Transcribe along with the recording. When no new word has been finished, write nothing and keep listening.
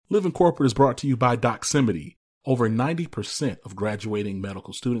Living Corporate is brought to you by Doximity. Over 90% of graduating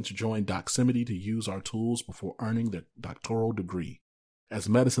medical students join Doximity to use our tools before earning their doctoral degree. As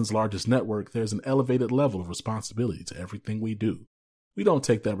medicine's largest network, there's an elevated level of responsibility to everything we do. We don't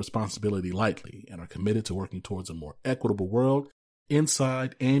take that responsibility lightly and are committed to working towards a more equitable world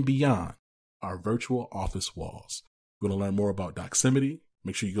inside and beyond our virtual office walls. If you want to learn more about Doximity,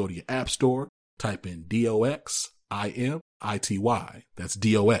 make sure you go to your app store, type in DOXIMITY. That's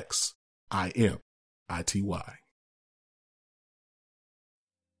DOXIMITY.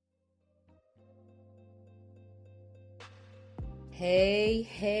 Hey,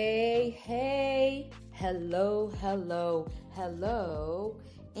 hey, hey. Hello, hello, hello.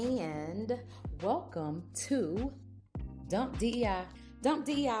 And welcome to Dump DEI. Dump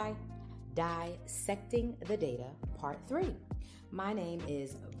DEI, Dissecting the Data, Part 3. My name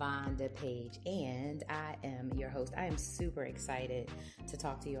is Vonda Page, and I am your host. I am super excited to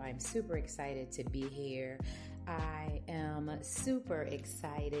talk to you. I am super excited to be here. I am super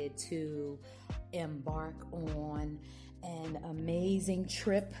excited to embark on an amazing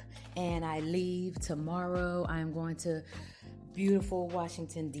trip, and I leave tomorrow. I'm going to beautiful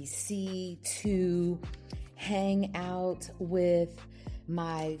Washington, D.C. to hang out with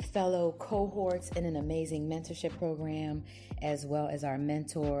my fellow cohorts in an amazing mentorship program, as well as our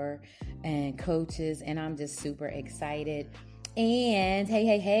mentor and coaches, and I'm just super excited. And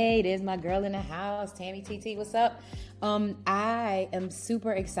hey, there's my girl in the house, Tammy TT, what's up? I am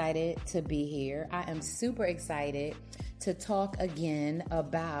super excited to be here. I am super excited to talk again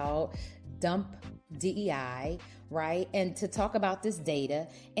about Dump DEI, right? And to talk about this data.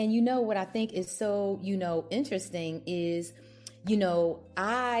 And you know what I think is so, interesting is,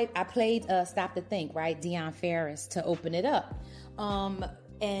 I played Stop to Think, right? Deion Ferris to open it up.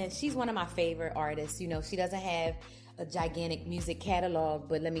 And she's one of my favorite artists. She doesn't have a gigantic music catalog,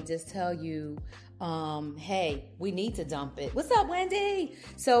 but let me just tell you, hey, we need to dump it. What's up, Wendy?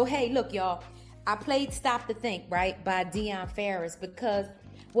 So, hey, look, y'all, I played Stop to Think, right, by Deion Ferris, because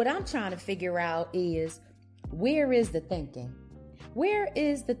what I'm trying to figure out is, where is the thinking? Where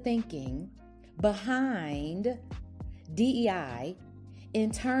is the thinking behind DEI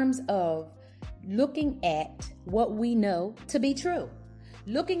in terms of looking at what we know to be true,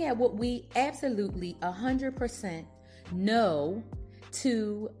 looking at what we absolutely 100% know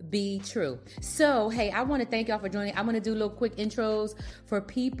to be true. So, hey, I want to thank y'all for joining. I want to do little quick intros for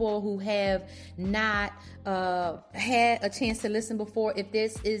people who have not had a chance to listen before, if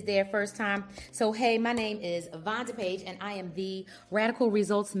this is their first time. So, hey, my name is Vonda Page, and I am the Radical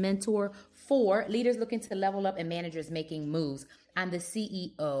Results Mentor for leaders looking to level up and managers making moves. I'm the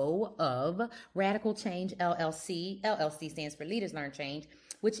CEO of Radical Change LLC. LLC stands for Leaders Learn Change,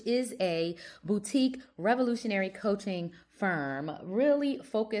 which is a boutique revolutionary coaching firm really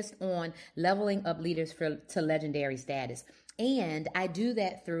focused on leveling up leaders to legendary status. And I do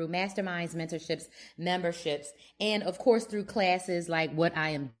that through masterminds, mentorships, memberships, and of course through classes like what I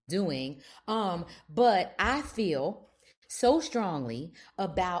am doing. But I feel so strongly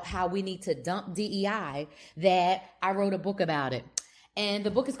about how we need to dump DEI that I wrote a book about it. And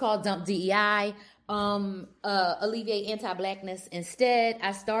the book is called Dump DEI, Alleviate Anti-Blackness Instead.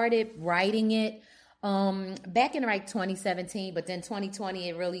 I started writing it back in like 2017, but then 2020,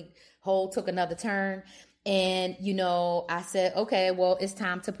 it really took another turn. And, I said, okay, well, it's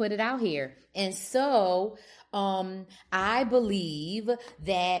time to put it out here. And so I believe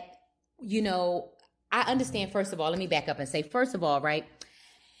that, I understand, first of all, let me back up and say, first of all, right,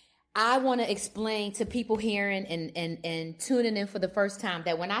 I want to explain to people hearing and tuning in for the first time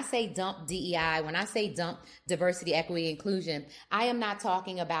that when I say dump DEI, when I say dump diversity, equity, inclusion, I am not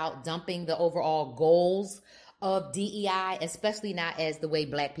talking about dumping the overall goals of DEI, especially not as the way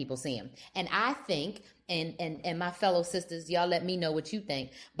Black people see them. And I think, and my fellow sisters, y'all let me know what you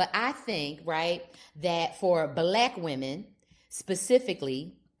think, but I think, right, that for Black women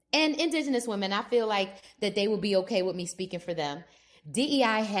specifically, and Indigenous women, I feel like that they will be okay with me speaking for them.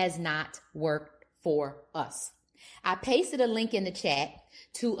 DEI has not worked for us. I pasted a link in the chat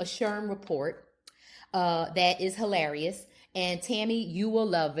to a SHRM report that is hilarious. And Tammy, you will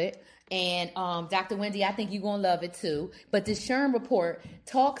love it. And Dr. Wendy, I think you're going to love it too. But the SHRM report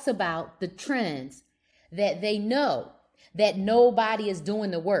talks about the trends that they know that nobody is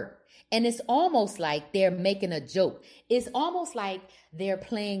doing the work. And it's almost like they're making a joke. It's almost like they're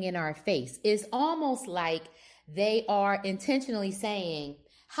playing in our face. It's almost like they are intentionally saying,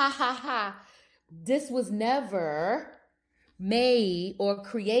 ha, ha, ha, this was never made or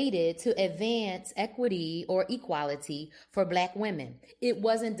created to advance equity or equality for Black women. It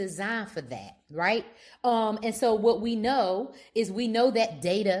wasn't designed for that, right? And so what we know is we know that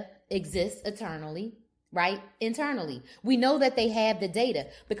data exists eternally, right? Internally. We know that they have the data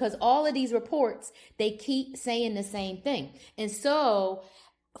because all of these reports, they keep saying the same thing. And so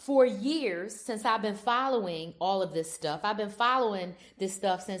for years, since I've been following all of this stuff, I've been following this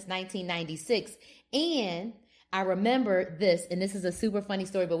stuff since 1996. And I remember this, and this is a super funny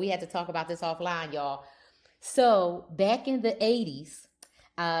story, but we had to talk about this offline, y'all. So back in the 80s,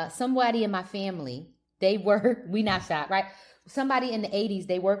 somebody in my family, we not shot, right? Somebody in the 80s,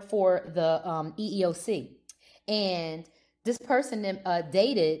 they worked for the EEOC. And this person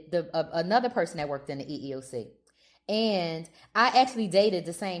dated another person that worked in the EEOC. And I actually dated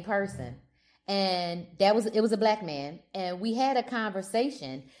the same person. And it was a Black man. And we had a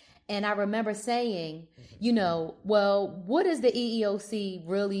conversation. And I remember saying, well, what is the EEOC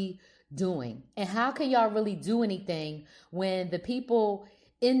really doing? And how can y'all really do anything when the people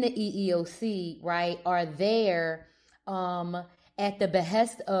in the EEOC, right, are there at the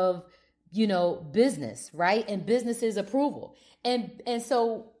behest of, business, right? And business's approval. And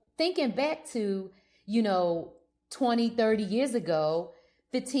so thinking back to, 20, 30 years ago,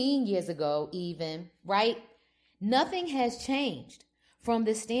 15 years ago even, right? Nothing has changed from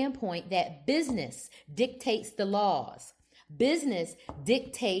the standpoint that business dictates the laws. Business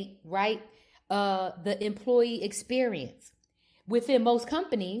dictate, right, the employee experience. Within most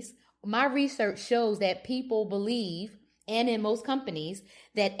companies, my research shows that people believe, and in most companies,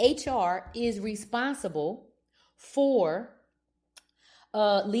 that HR is responsible for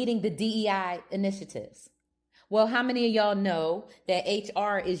leading the DEI initiatives. Well, how many of y'all know that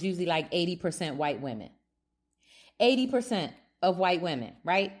HR is usually like 80% white women? 80% of white women,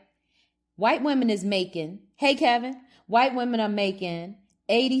 right? White women is making, hey Kevin, white women are making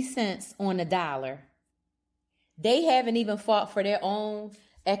 80 cents on the dollar. They haven't even fought for their own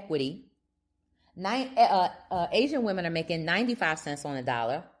equity. Asian women are making 95 cents on the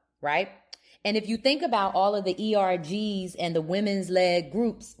dollar, right? And if you think about all of the ERGs and the women's led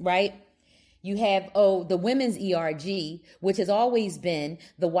groups, right? You have, the women's ERG, which has always been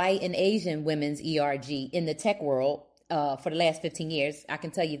the white and Asian women's ERG in the tech world for the last 15 years. I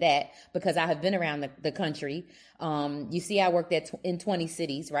can tell you that because I have been around the country. You see, I worked in 20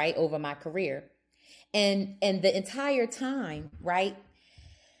 cities, right, over my career. And the entire time, right,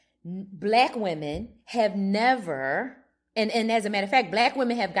 Black women have never, and as a matter of fact, Black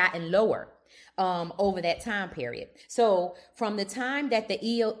women have gotten lower over that time period. So from the time that the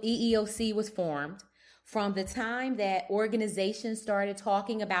EEOC was formed, from the time that organizations started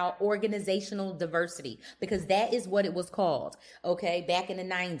talking about organizational diversity, because that is what it was called, okay, back in the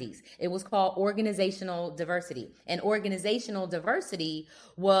 90s. It was called organizational diversity. And organizational diversity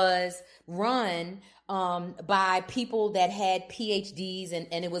was run by people that had PhDs,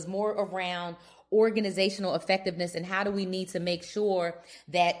 and it was more around organizational effectiveness and how do we need to make sure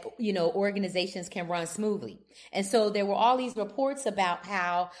that, organizations can run smoothly. And so there were all these reports about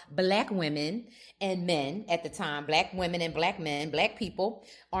how Black women and men at the time, Black women and Black men, Black people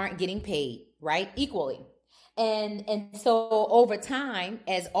aren't getting paid, right, equally. And so over time,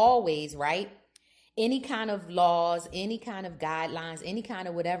 as always, right, any kind of laws, any kind of guidelines, any kind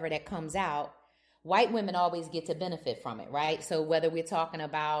of whatever that comes out, white women always get to benefit from it, right? So whether we're talking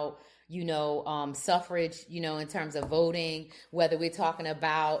about suffrage, in terms of voting, whether we're talking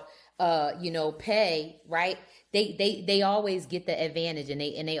about, pay, right? They always get the advantage and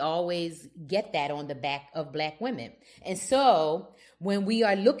they always get that on the back of Black women. And so when we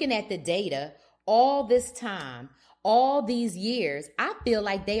are looking at the data all this time, all these years, I feel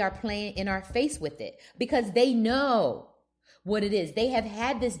like they are playing in our face with it because they know what it is. They have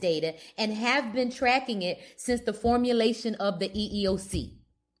had this data and have been tracking it since the formulation of the EEOC.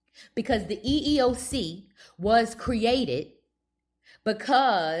 Because the EEOC was created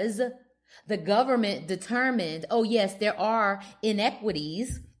because the government determined, oh yes, there are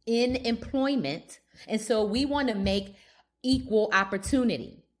inequities in employment. And so we want to make equal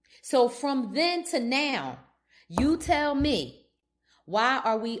opportunity. So from then to now, you tell me, why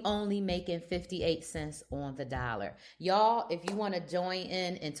are we only making 58 cents on the dollar? Y'all, if you want to join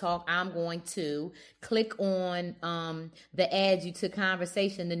in and talk, I'm going to click on the add you to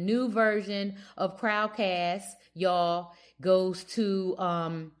conversation. The new version of Crowdcast, y'all, goes to,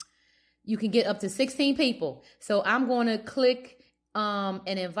 you can get up to 16 people. So I'm going to click and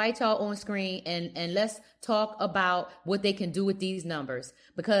invite y'all on screen and let's talk about what they can do with these numbers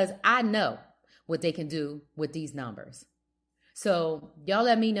because I know what they can do with these numbers. So y'all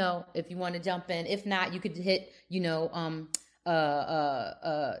let me know if you want to jump in. If not, you could hit,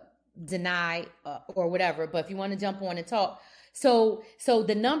 deny or whatever. But if you want to jump on and talk, so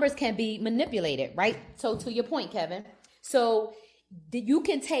the numbers can be manipulated, right? So to your point, Kevin, so you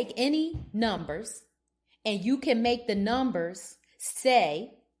can take any numbers and you can make the numbers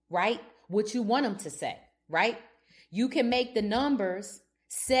say, right, what you want them to say, right? You can make the numbers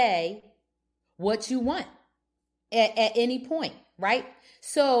say what you want at any point, right?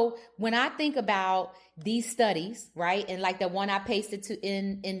 So when I think about these studies, right, and like the one I pasted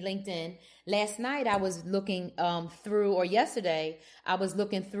in LinkedIn last night, I was looking through, or yesterday, I was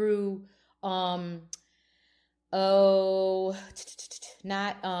looking through not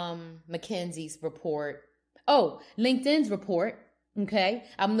McKinsey's report. LinkedIn's report. Okay.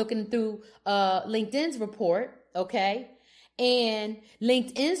 I'm looking through LinkedIn's report. Okay. And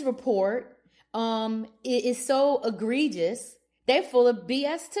LinkedIn's report it is so egregious. They're full of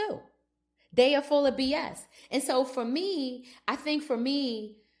BS too. They are full of BS. And so for me, I think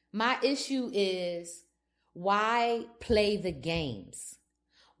my issue is, why play the games?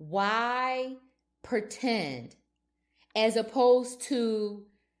 Why pretend, as opposed to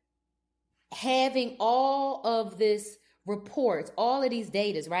having all of this reports, all of these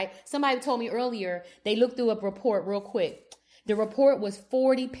datas, right? Somebody told me earlier, they looked through a report real quick. The report was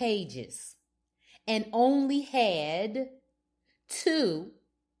 40 pages and only had 2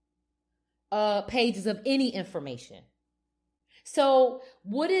 pages of any information. So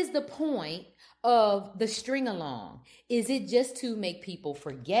what is the point of the string along? Is it just to make people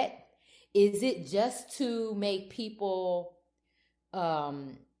forget? Is it just to make people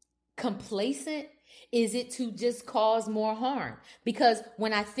complacent? Is it to just cause more harm? Because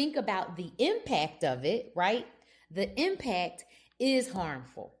when I think about the impact of it, right, the impact is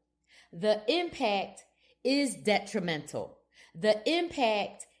harmful. The impact is detrimental. The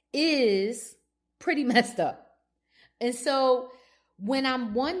impact is pretty messed up. And so when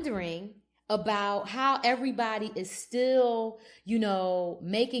I'm wondering about how everybody is still,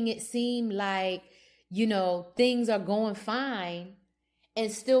 making it seem like, things are going fine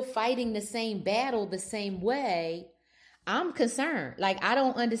and still fighting the same battle the same way, I'm concerned. Like, I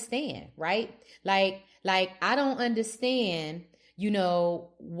don't understand, right? Like I don't understand,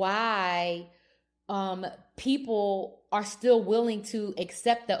 why people are still willing to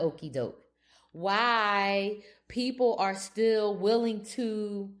accept the okie doke. Why people are still willing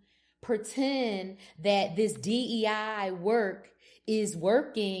to pretend that this DEI work is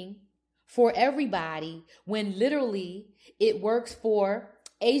working for everybody, when literally it works for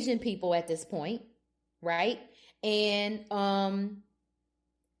Asian people at this point, right? And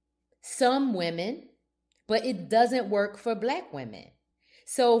some women, but it doesn't work for Black women.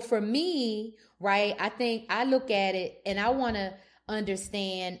 So for me, right, I think I look at it and I want to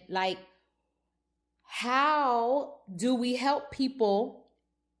understand, like, how do we help people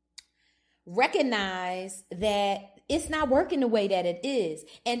recognize that it's not working the way that it is?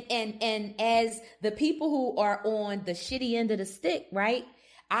 And as the people who are on the shitty end of the stick, right,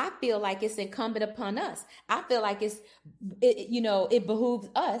 I feel like it's incumbent upon us. I feel like it behooves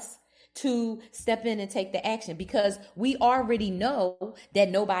us to step in and take the action, because we already know that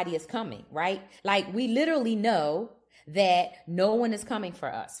nobody is coming, right? Like, we literally know that no one is coming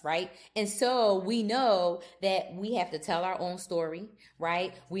for us, right? And so we know that we have to tell our own story,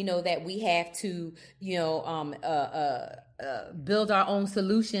 right? We know that we have to, build our own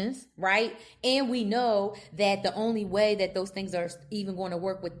solutions, right? And we know that the only way that those things are even going to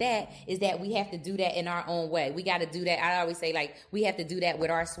work with that is that we have to do that in our own way. We got to do that. I always say, like, we have to do that with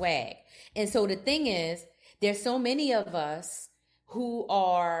our swag. And so the thing is, there's so many of us who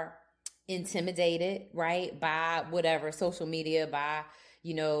are intimidated, right, by whatever, social media, by,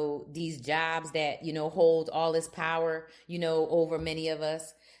 these jobs that, hold all this power, over many of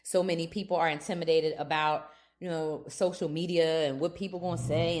us. So many people are intimidated about, social media and what people gonna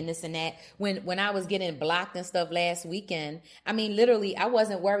say and this and that. When I was getting blocked and stuff last weekend, I mean, literally, I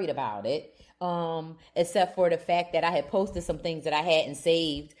wasn't worried about it. Except for the fact that I had posted some things that I hadn't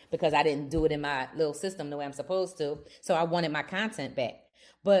saved because I didn't do it in my little system the way I'm supposed to. So I wanted my content back.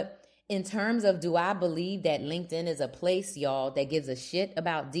 But in terms of, do I believe that LinkedIn is a place, y'all, that gives a shit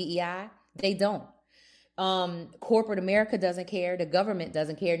about DEI? They don't. Corporate America doesn't care. The government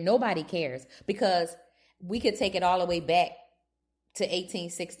doesn't care. Nobody cares, because we could take it all the way back to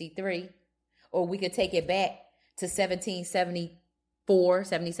 1863, or we could take it back to 1774,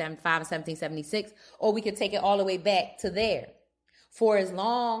 1775, and 1776, or we could take it all the way back to there. For as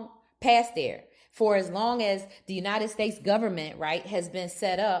long past there, for as long as the United States government, right, has been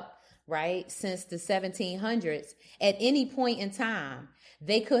set up, right, since the 1700s, at any point in time,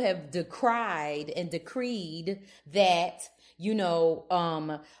 they could have decried and decreed that,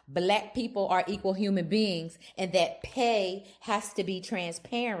 black people are equal human beings and that pay has to be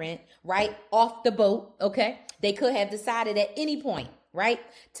transparent, right? Off the boat, okay? They could have decided at any point, right,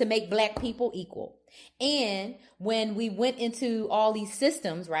 to make black people equal. And when we went into all these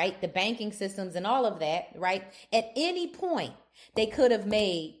systems, right, the banking systems and all of that, right, at any point they could have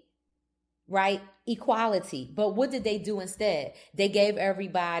made, right, equality. But what did they do instead? They gave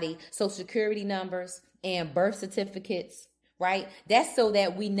everybody social security numbers and birth certificates, right? That's so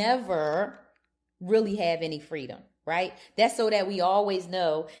that we never really have any freedom, right? That's so that we always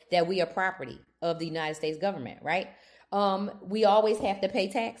know that we are property of the United States government, right? We always have to pay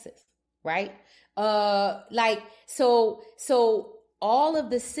taxes, right? So all of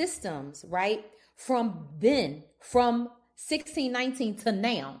the systems, right, from 1619 to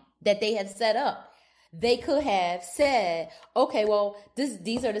now that they have set up, they could have said, okay, well,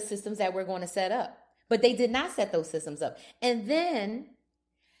 these are the systems that we're going to set up. But they did not set those systems up. And then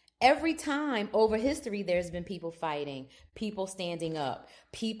every time over history, there's been people fighting, people standing up,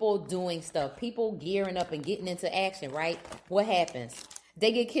 people doing stuff, people gearing up and getting into action, right? What happens?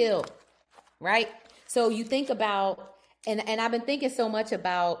 They get killed, right? So you think about, and I've been thinking so much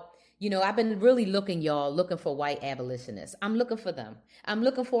about, I've been really looking for white abolitionists. I'm looking for them. I'm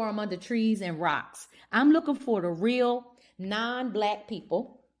looking for them under trees and rocks. I'm looking for the real non-black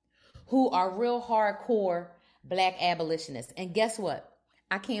people who are real hardcore black abolitionists. And guess what?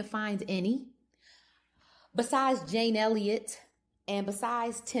 I can't find any. Besides Jane Elliott, and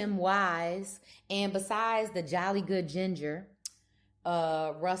besides Tim Wise, and besides the Jolly Good Ginger,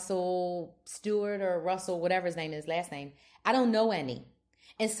 Russell Stewart or Russell, whatever his name is, last name, I don't know any.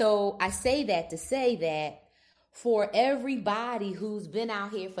 And so I say that to say that for everybody who's been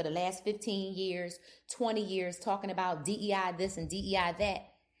out here for the last 15 years, 20 years, talking about DEI this and DEI that,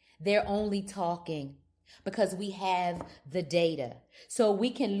 they're only talking because we have the data. So we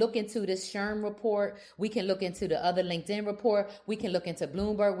can look into this SHRM report. We can look into the other LinkedIn report. We can look into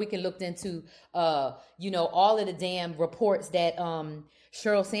Bloomberg. We can look into, all of the damn reports that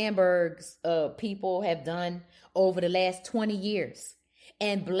Sheryl Sandberg's people have done over the last 20 years.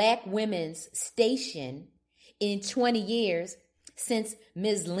 And black women's station in 20 years since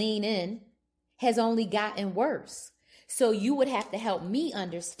Ms. Lean In has only gotten worse. So you would have to help me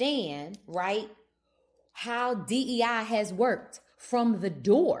understand, right, how DEI has worked from the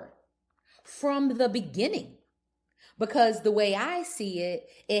door, from the beginning. Because the way I see it,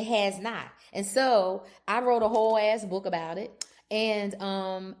 it has not. And so I wrote a whole ass book about it. And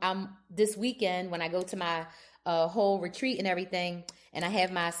I'm this weekend when I go to my whole retreat and everything, and I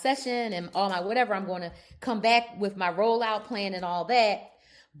have my session and all my whatever, I'm going to come back with my rollout plan and all that.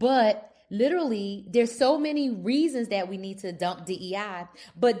 But literally, there's so many reasons that we need to dump DEI,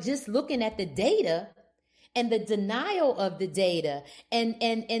 but just looking at the data and the denial of the data and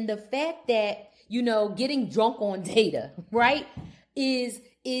the fact that, getting drunk on data, right, is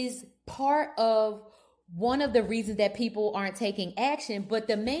part of one of the reasons that people aren't taking action. But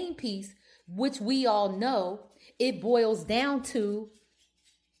the main piece, which we all know, it boils down to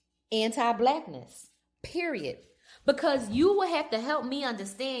anti-blackness, period. Because you will have to help me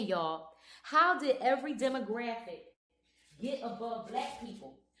understand, y'all, how did every demographic get above black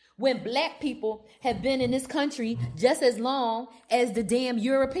people when black people have been in this country just as long as the damn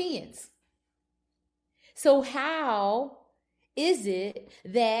Europeans? So how is it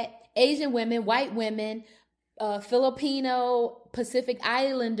that Asian women, white women, Filipino, Pacific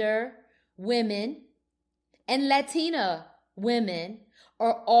Islander women, and Latina women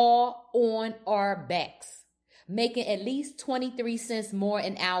are all on our backs, making at least 23 cents more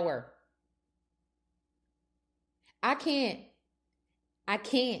an hour? I cannot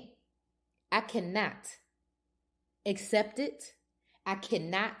accept it. I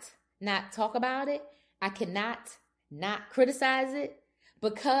cannot not talk about it. I cannot not criticize it,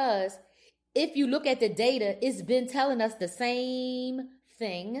 because if you look at the data, it's been telling us the same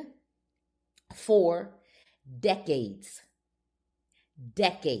thing for decades.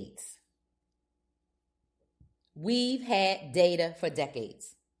 Decades. We've had data for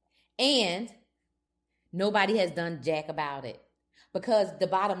decades. And nobody has done jack about it, because the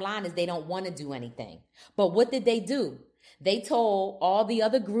bottom line is they don't want to do anything. But what did they do? They told all the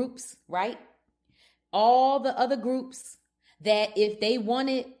other groups, right? All the other groups that if they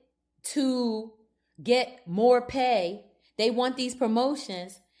wanted to get more pay, they want these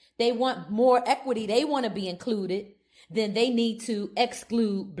promotions, they want more equity, they want to be included, then they need to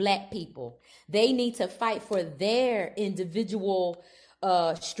exclude black people. They need to fight for their individual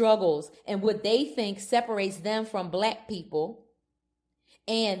struggles and what they think separates them from black people.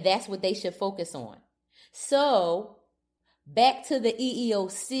 And that's what they should focus on. So back to the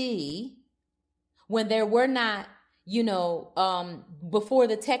EEOC when there were not, before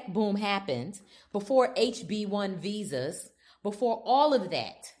the tech boom happened, before HB1 visas, before all of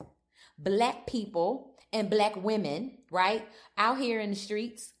that, Black people and Black women, right, out here in the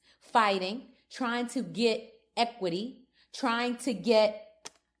streets fighting, trying to get equity, trying to get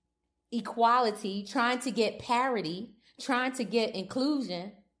equality, trying to get parity, trying to get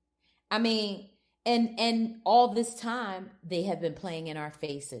inclusion. I mean, and all this time they have been playing in our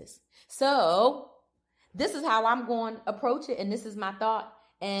faces. So this is how I'm going to approach it, and this is my thought,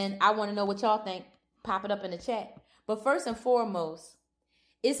 and I want to know what y'all think. Pop it up in the chat. But first and foremost,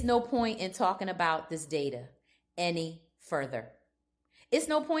 it's no point in talking about this data any further. It's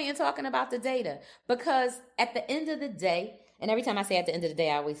no point in talking about the data, because at the end of the day, and every time I say at the end of the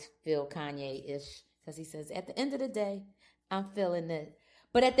day, I always feel Kanye-ish, because he says, at the end of the day, I'm feeling it.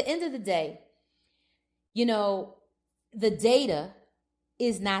 But at the end of the day, the data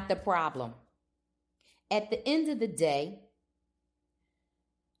is not the problem. At the end of the day,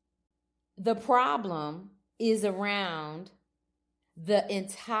 the problem is around the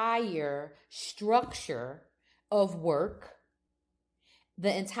entire structure of work,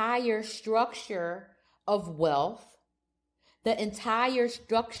 the entire structure of wealth, the entire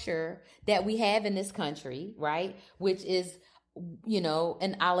structure that we have in this country, right? Which is,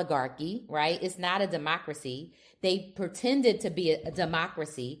 an oligarchy, right? It's not a democracy. They pretended to be a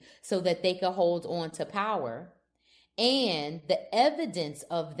democracy so that they could hold on to power. And the evidence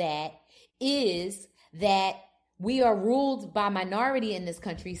of that is that we are ruled by minority in this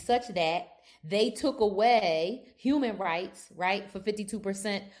country, such that they took away human rights, right, for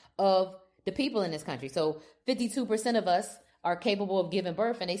 52% of the people in this country. So 52% of us are capable of giving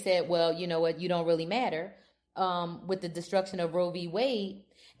birth. And they said, well, you know what, you don't really matter with the destruction of Roe v. Wade.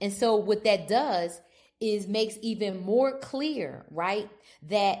 And so what that does is makes even more clear, right,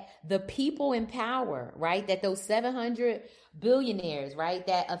 that the people in power, right, that those 700 billionaires, right,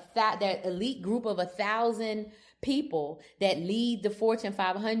 that elite group of 1,000 people that lead the Fortune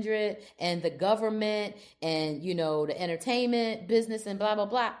 500 and the government and, the entertainment business and blah, blah,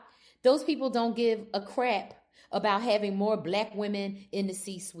 blah. Those people don't give a crap about having more Black women in the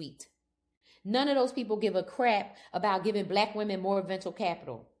C-suite. None of those people give a crap about giving Black women more venture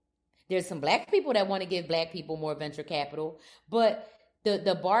capital. There's some Black people that want to give Black people more venture capital, but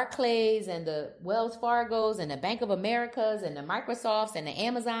the Barclays and the Wells Fargos and the Bank of Americas and the Microsofts and the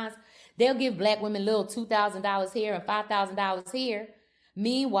Amazons, they'll give Black women little $2,000 here and $5,000 here.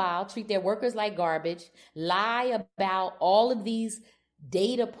 Meanwhile, treat their workers like garbage, lie about all of these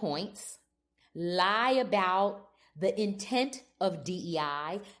data points, lie about the intent of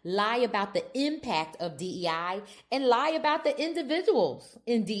DEI, lie about the impact of DEI, and lie about the individuals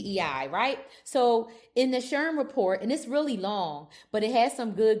in DEI, right? So in the SHRM report, and it's really long, but it has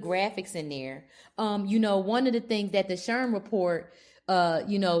some good graphics in there. One of the things that the SHRM report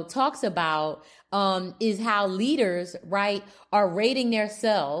talks about is how leaders, right, are rating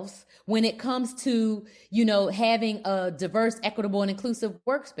themselves when it comes to, having a diverse, equitable, and inclusive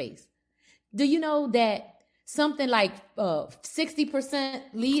workspace. Do you know that something like 60%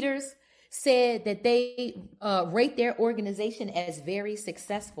 leaders said that they rate their organization as very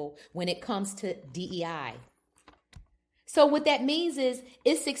successful when it comes to DEI? So what that means is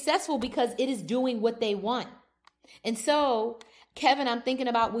it's successful because it is doing what they want. And so, Kevin, I'm thinking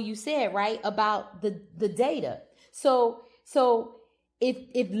about what you said, right, about the data. So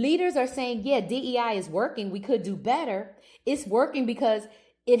if leaders are saying, yeah, DEI is working, we could do better, it's working because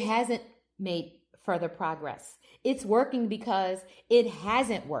it hasn't made further progress. It's working because it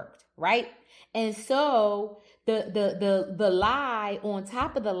hasn't worked, right? And so the lie on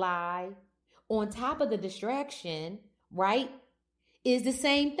top of the lie, on top of the distraction, right, is the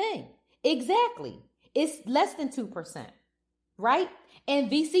same thing. Exactly. It's less than 2%, right?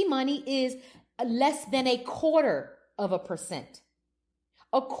 And VC money is less than 0.25%.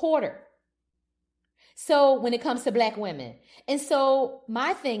 A quarter. So when it comes to Black women. And so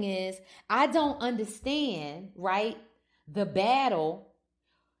my thing is, I don't understand, right, the battle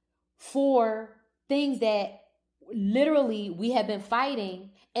for things that literally we have been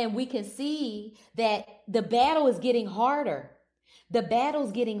fighting, and we can see that the battle is getting harder. The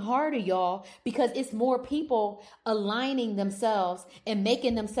battle's getting harder, y'all, because it's more people aligning themselves and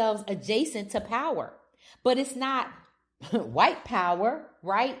making themselves adjacent to power. But it's not white power,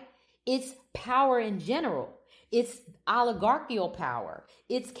 right? It's power in general. It's oligarchical power.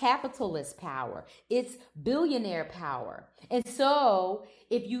 It's capitalist power. It's billionaire power. And so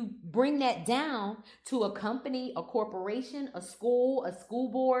if you bring that down to a company, a corporation, a school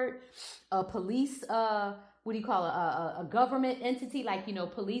board, a police what do you call it, a government entity, like,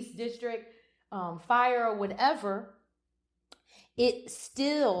 police district, fire or whatever, it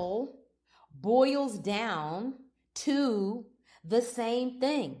still boils down to the same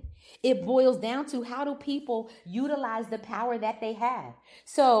thing. It boils down to, how do people utilize the power that they have?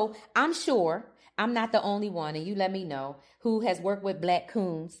 So I'm sure I'm not the only one, and you let me know, who has worked with black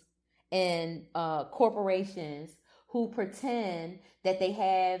coons and corporations who pretend that they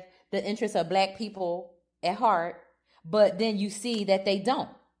have the interests of black people at heart, but then you see that they don't.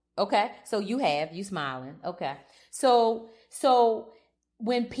 Okay. So you smiling. Okay. So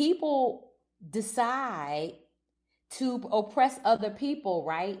when people decide to oppress other people,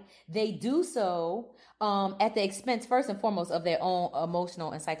 right, they do so at the expense, first and foremost, of their own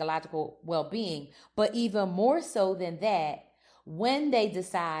emotional and psychological well-being. But even more so than that, when they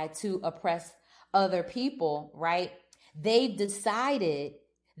decide to oppress other people, right, they've decided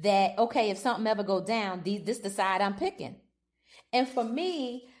that, okay, if something ever go down, this the side I'm picking. And for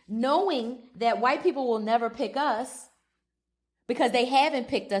me, knowing that white people will never pick us, because they haven't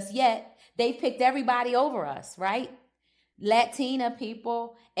picked us yet, they've picked everybody over us, right? Latina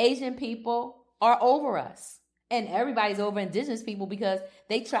people, Asian people are over us. And everybody's over indigenous people, because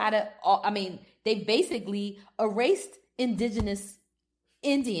they they basically erased indigenous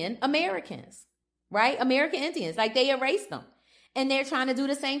Indian Americans, right? American Indians, like they erased them. And they're trying to do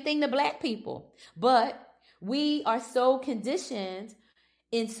the same thing to black people. But we are so conditioned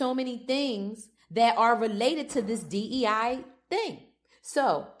in so many things that are related to this DEI thing.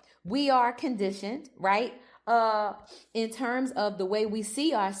 So we are conditioned, right? In terms of the way we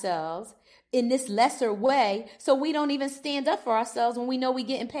see ourselves in this lesser way. So we don't even stand up for ourselves when we know we're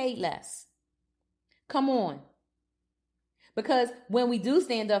getting paid less. Come on. Because when we do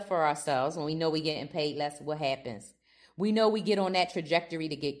stand up for ourselves, when we know we're getting paid less, what happens? We know we get on that trajectory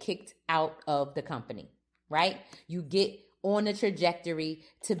to get kicked out of the company, right? You get on the trajectory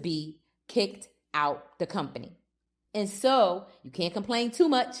to be kicked out the company. And so you can't complain too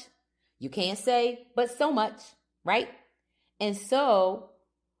much. You can't say but so much, right? And so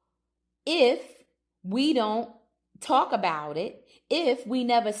if we don't talk about it, if we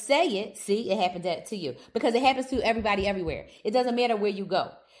never say it, see, it happened to you, because it happens to everybody everywhere. It doesn't matter where you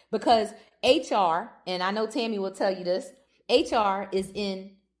go, because HR, and I know Tammy will tell you this, HR is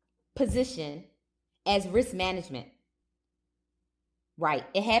in position as risk management, right?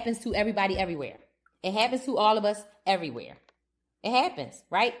 It happens to everybody everywhere. It happens to all of us everywhere. It happens,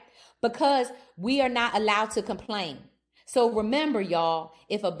 right? Because we are not allowed to complain. So remember, y'all,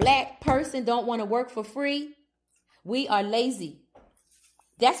 if a black person don't want to work for free, we are lazy.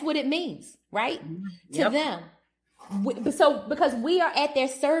 That's what it means, right? To them. So because we are at their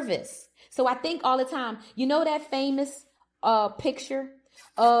service. So I think all the time, you know that famous picture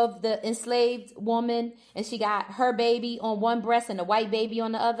of the enslaved woman, and she got her baby on one breast and the white baby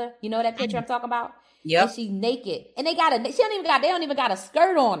on the other? You know that picture I'm talking about? Yep. And she's naked. And they don't even got a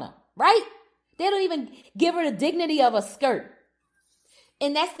skirt on her, right? They don't even give her the dignity of a skirt.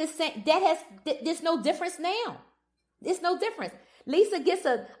 And that's the same. There's no difference now. There's no difference. Lisa gets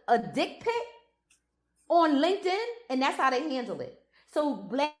a dick pic on LinkedIn, and that's how they handle it. So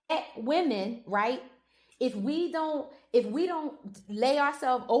black women, right? If we don't lay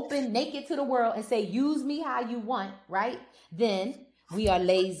ourselves open, naked to the world and say, use me how you want, right? Then we are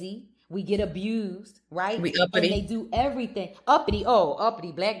lazy. We get abused, right? We uppity. And they do everything. Uppity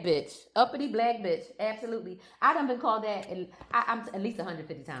black bitch. Uppity black bitch. Absolutely. I done been called that I'm at least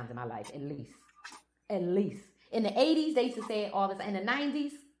 150 times in my life. At least. In the 80s, they used to say it all the time. In the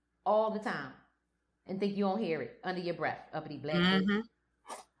 90s, all the time. And think you don't hear it under your breath. Uppity black bitch.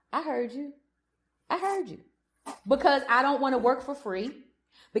 I heard you. Because I don't want to work for free.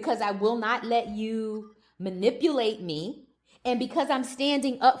 Because I will not let you manipulate me. And because I'm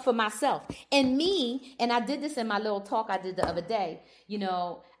standing up for myself. And I did this in my little talk I did the other day. You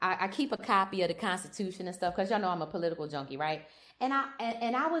know, I keep a copy of the Constitution and stuff, because y'all know I'm a political junkie, right? And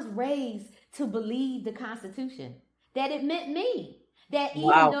I was raised to believe the Constitution, that it meant me. That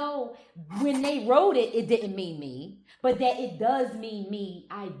even though when they wrote it, it didn't mean me, but that it does mean me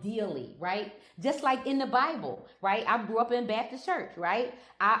ideally, right? Just like in the Bible, right? I grew up in Baptist church, right?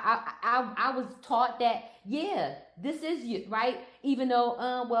 I was taught that, yeah, this is you, right? Even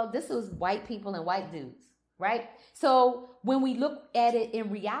though, this was white people and white dudes, right? So when we look at it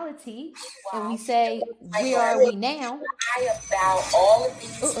in reality and we say, where are we now? About all of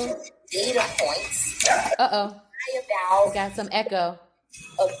these data points. We got some echo.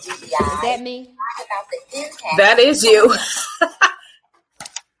 Of DEI. Is that me? About the impact. That is you.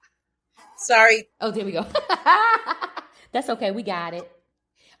 Sorry. Oh, there we go. That's okay. We got it.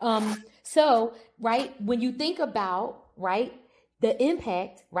 So, right, when you think about, right, the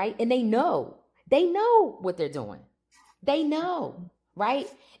impact, right, and they know what they're doing. They know, right?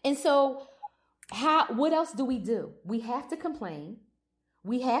 And so what else do? We have to complain.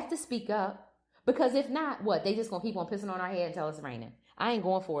 We have to speak up, because if not, what? They just going to keep on pissing on our head until it's raining. I ain't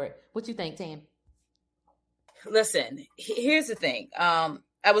going for it. What you think, Tam? Listen, here's the thing.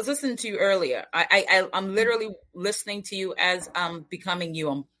 I was listening to you earlier. I'm literally listening to you as I'm becoming you.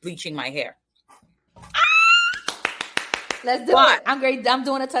 I'm bleaching my hair. Let's do it. I'm great. I'm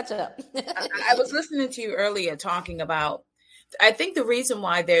doing a touch up. I was listening to you earlier talking about, I think the reason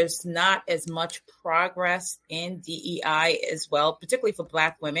why there's not as much progress in DEI as well, particularly for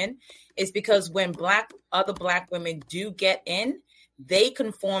Black women, is because when other Black women do get in, they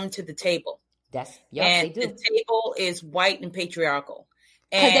conform to the table. And they do. The table is white and patriarchal.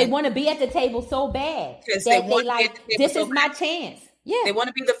 Because they want to be at the table so bad. Because they like, this is my chance. Yeah. They want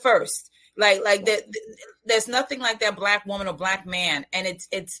to be the first. Like there's nothing like that Black woman or Black man. And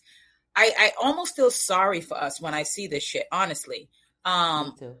I almost feel sorry for us when I see this shit, honestly.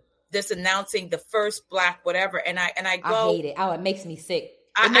 Me too. This announcing the first Black whatever. And I go, I hate it. Oh, it makes me sick.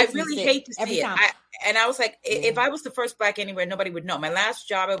 I really hate to see it. And I was like, if I was the first Black anywhere, nobody would know. My last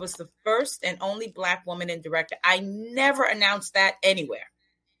job, I was the first and only Black woman and director. I never announced that anywhere.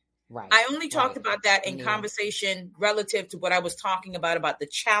 Right. I only talked about that in conversation relative to what I was talking about the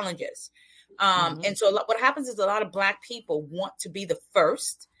challenges. And so what happens is a lot of Black people want to be the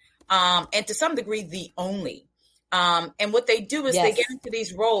first, and to some degree, the only. And what they do is they get into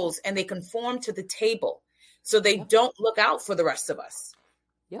these roles and they conform to the table. So they don't look out for the rest of us.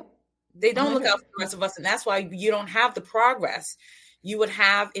 Yep. They don't look out for the rest of us. And that's why you don't have the progress you would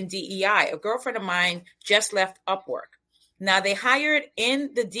have in DEI. A girlfriend of mine just left Upwork. Now, they hired in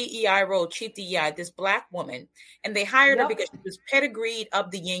the DEI role, chief DEI, this Black woman, and they hired her because she was pedigreed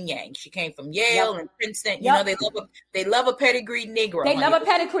of the yin yang. She came from Yale and Princeton. You know, they love a pedigreed Negro. They love a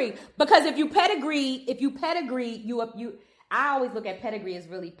pedigree, because if you pedigree, you. I always look at pedigree as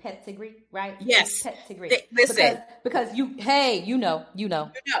really pedigree, right? Yes. Pedigree. Listen. Because you know.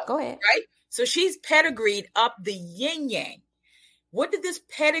 Go ahead. Right? So she's pedigreed up the yin yang. What did this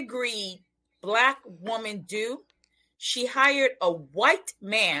pedigreed Black woman do? She hired a white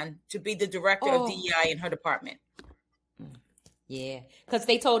man to be the director of DEI in her department. Yeah, because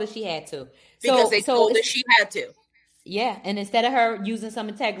they told her she had to. Because they told her she had to. Yeah, and instead of her using some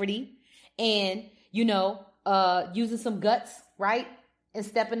integrity and, using some guts, right? And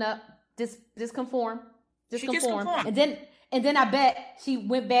stepping up, just conform. Just conform. And then I bet she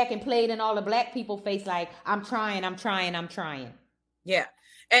went back and played in all the Black people face like, I'm trying. Yeah.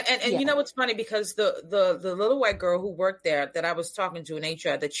 And you know what's funny, because the little white girl who worked there that I was talking to in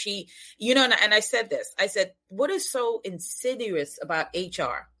HR, that she, and I said this, I said, what is so insidious about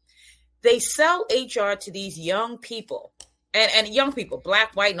HR? They sell HR to these young people and young people,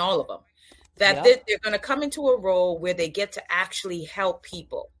 Black, white, and all of them, that they're going to come into a role where they get to actually help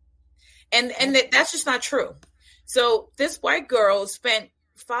people. And that's just not true. So this white girl spent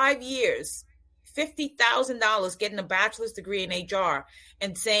 5 years, $50,000 getting a bachelor's degree in HR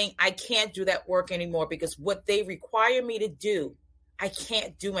and saying, I can't do that work anymore because what they require me to do, I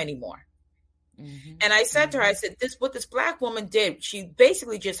can't do anymore. Mm-hmm. And I said to her, I said, what this Black woman did, she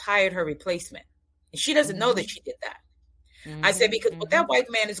basically just hired her replacement. And she doesn't know that she did that. Mm-hmm. I said, because what that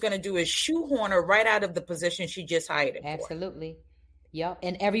white man is going to do is shoehorn her right out of the position she just hired him for. Absolutely. Yep.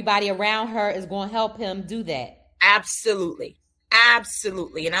 And everybody around her is going to help him do that. Absolutely.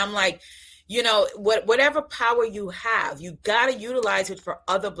 And I'm like, whatever power you have, you got to utilize it for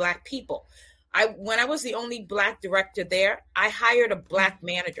other Black people. When I was the only Black director there, I hired a Black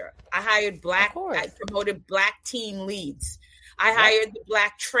manager. I promoted Black team leads. I hired the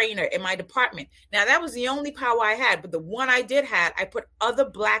Black trainer in my department. Now, that was the only power I had, but the one I did have, I put other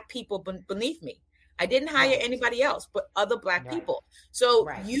Black people beneath me. I didn't hire anybody else, but other Black people. So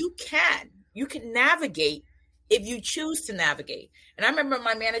you can navigate if you choose to navigate. And I remember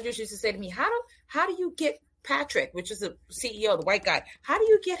my managers used to say to me, how do you get Patrick, which is the CEO, the white guy, how do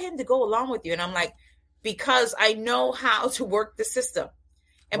you get him to go along with you? And I'm like, because I know how to work the system.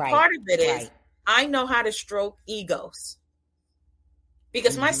 And part of it is I know how to stroke egos.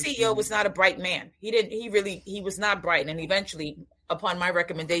 Because my CEO was not a bright man. He was not bright. And eventually, upon my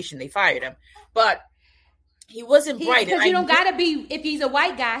recommendation, they fired him. But he wasn't bright. Because you don't got to be, if he's a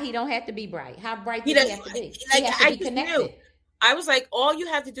white guy, he don't have to be bright. How bright does he have to be? He has to be connected. Knew. I was like, all you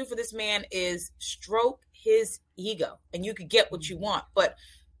have to do for this man is stroke his ego and you could get what you want. But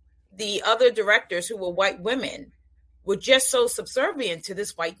the other directors who were white women were just so subservient to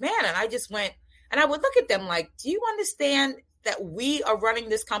this white man. And I just went, and I would look at them like, do you understand that we are running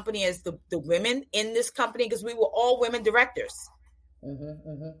this company as the women in this company, because we were all women directors.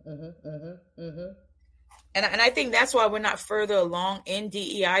 And I think that's why we're not further along in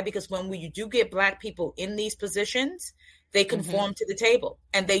DEI, because when you do get Black people in these positions, they conform to the table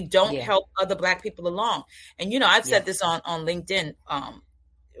and they don't help other Black people along. And, I've said this on LinkedIn,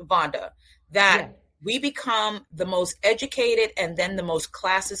 Vonda, that we become the most educated and then the most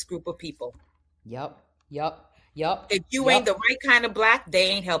classist group of people. Yep. If you ain't the right kind of Black, they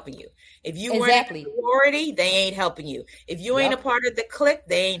ain't helping you. If you weren't a sorority, they ain't helping you. If you ain't a part of the clique,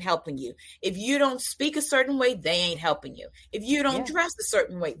 they ain't helping you. If you don't speak a certain way, they ain't helping you. If you don't dress a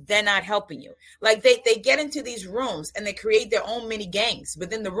certain way, they're not helping you. Like they get into these rooms and they create their own mini gangs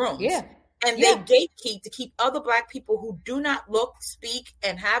within the rooms. Yeah. And they gatekeep to keep other Black people who do not look, speak,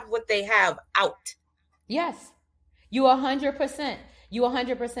 and have what they have out. Yes. You 100%. You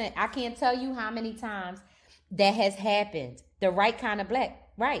 100%. I can't tell you how many times that has happened. The right kind of Black.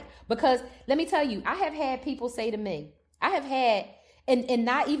 Right. Because let me tell you, I have had people say to me, and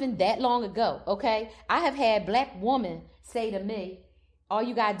not even that long ago, okay? I have had Black women say to me, all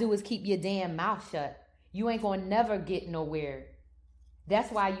you got to do is keep your damn mouth shut. You ain't going to never get nowhere.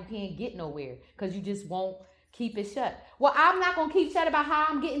 That's why you can't get nowhere, because you just won't keep it shut. Well, I'm not going to keep shut about how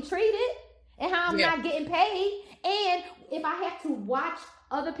I'm getting treated and how I'm not getting paid. And if I have to watch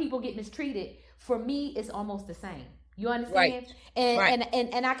other people get mistreated, for me, it's almost the same. You understand? Right.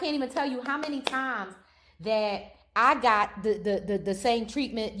 And I can't even tell you how many times that I got the same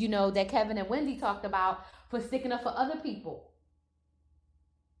treatment, that Kevin and Wendy talked about for sticking up for other people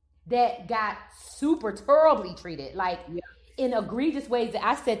that got super terribly treated, in egregious ways that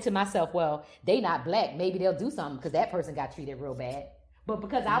I said to myself, well, they not Black. Maybe they'll do something because that person got treated real bad. But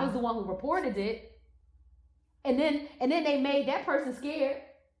because I was the one who reported it, and then they made that person scared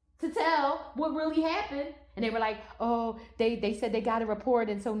to tell what really happened. And they were like, oh, they said they got a report,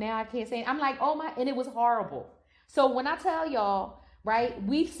 and so now I can't say it. I'm like, oh my, and it was horrible. So when I tell y'all, right,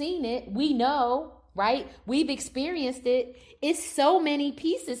 we've seen it, we know, right, we've experienced it. It's so many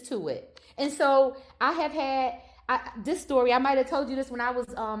pieces to it. And so I have had this story. I might have told you this when I was,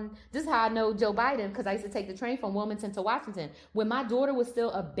 this is how I know Joe Biden, because I used to take the train from Wilmington to Washington. When my daughter was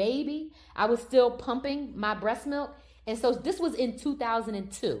still a baby, I was still pumping my breast milk. And so this was in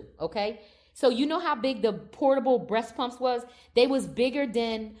 2002, okay? So you know how big the portable breast pumps was? They was bigger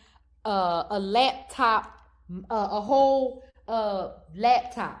than a laptop, a whole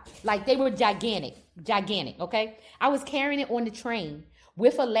laptop. Like they were gigantic, okay? I was carrying it on the train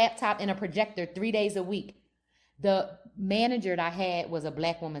with a laptop and a projector 3 days a week. The manager that I had was a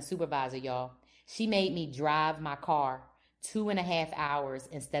Black woman supervisor, y'all. She made me drive my car 2.5 hours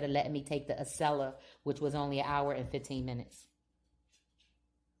instead of letting me take the Acela, which was only 1 hour and 15 minutes.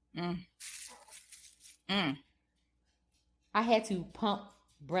 I had to pump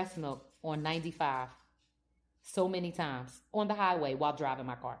breast milk on 95 so many times on the highway while driving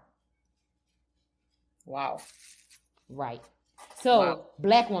my car. Wow. Right. So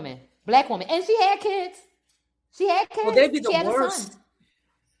Black woman. And she had kids. Well, they'd be the worst.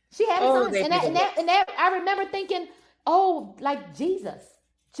 She had a son. And that I remember thinking, oh, like Jesus.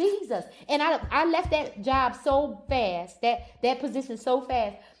 And I left that job so fast, that position so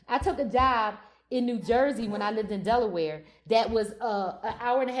fast. I took a job in New Jersey when I lived in Delaware that was an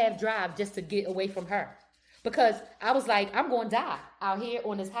 1.5-hour drive just to get away from her. Because I was like, I'm going to die out here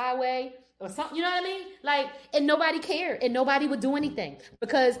on this highway or something. You know what I mean? Like, and nobody cared and nobody would do anything.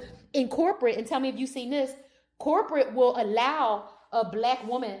 Because in corporate, and tell me if you've seen this, corporate will allow a Black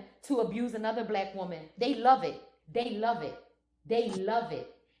woman to abuse another Black woman. They love it.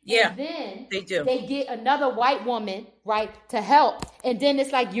 Yeah, and then they do. They get another white woman, right, to help. And then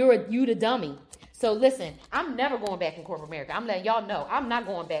it's like, you the dummy. So listen, I'm never going back in corporate America. I'm letting y'all know I'm not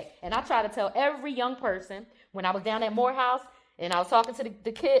going back. And I try to tell every young person when I was down at Morehouse and I was talking to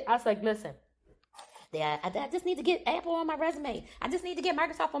the kid, I was like, listen, I just need to get Apple on my resume. I just need to get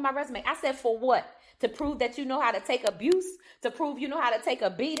Microsoft on my resume. I said, for what? To prove that you know how to take abuse, to prove you know how to take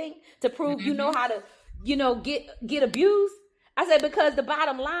a beating, to prove you know how to, get abused. I said, because the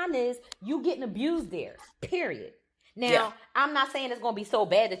bottom line is you getting abused there, period. Now, I'm not saying it's going to be so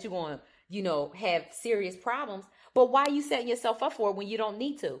bad that you're going to, have serious problems, but why are you setting yourself up for it when you don't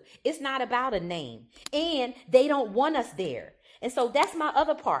need to? It's not about a name, and they don't want us there. And so that's my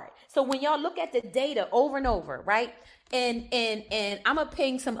other part. So when y'all look at the data over and over, right? And I'm going to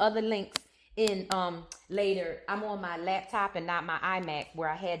ping some other links in later. I'm on my laptop and not my iMac where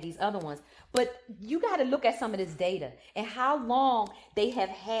I had these other ones. But you got to look at some of this data and how long they have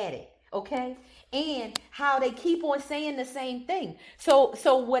had it, okay? And how they keep on saying the same thing. So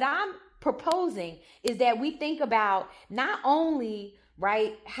what I'm proposing is that we think about not only,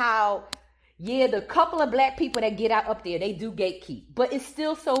 right, how, yeah, the couple of black people that get out up there, they do gatekeep, but it's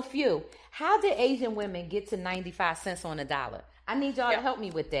still so few. How did Asian women get to 95 cents on a dollar? I need y'all to help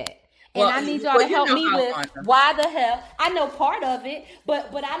me with that. And I need y'all to help me with why the hell. I know part of it, but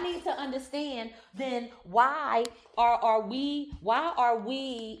I need to understand then why are we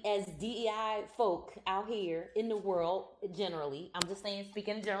as DEI folk out here in the world generally, I'm just saying,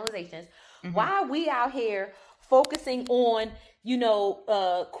 speaking in generalizations, why are we out here focusing on,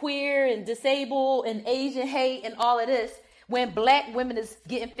 queer and disabled and Asian hate and all of this when black women is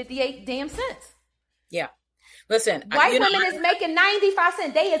getting 58 damn cents? Yeah. Listen, white women is making 95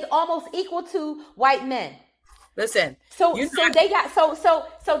 cents. They is almost equal to white men. Listen. So what?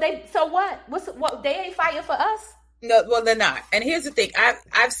 What they ain't fighting for us? No, well, they're not. And here's the thing.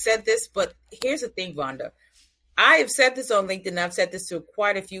 I've said this, but here's the thing, Vonda. I have said this on LinkedIn. I've said this to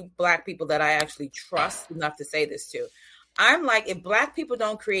quite a few black people that I actually trust enough to say this to. I'm like, if black people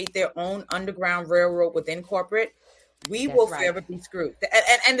don't create their own underground railroad within corporate, we will forever be screwed.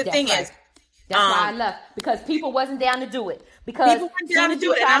 And the thing is, that's why I left, because people wasn't down to do it. Because people weren't down to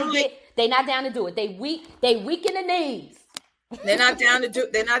do it. They not down to do it. They weak in the knees. They're not down to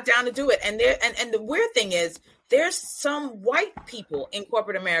do it. And the weird thing is, there's some white people in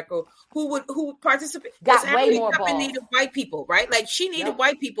corporate America who participate. Got way more balls. Needed white people, right? Like she needed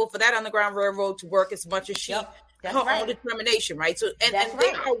white people for that Underground Railroad to work as much as she her own determination, right? So and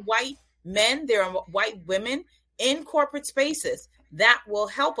there are white men, there are white women in corporate spaces that will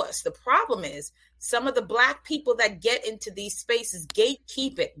help us. The problem is some of the black people that get into these spaces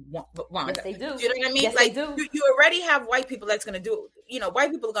gatekeep it, Wanda. Yes, they do. You know what I mean? Yes, like they do. You already have white people that's going to do it.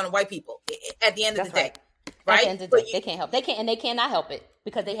 White people are going to white people at the end of the day. Right? At the end of the day, they can't help. They can't, and they cannot help it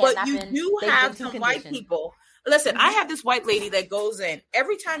because they have not been. But you do have some white people. Listen, I have this white lady that goes in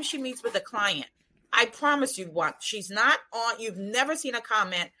every time she meets with a client. I promise you, she's not on. You've never seen a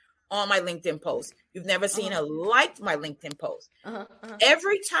comment on my LinkedIn post. You've never seen her like my LinkedIn post.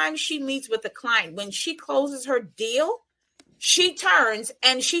 Every time she meets with a client, when she closes her deal, she turns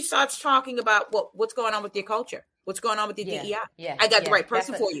and she starts talking about what's going on with your culture. What's going on with your DEI? Yeah, I got the right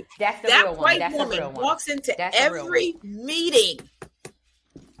person for you. That white woman walks into every meeting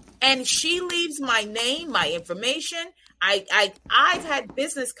and she leaves my name, my information. I've had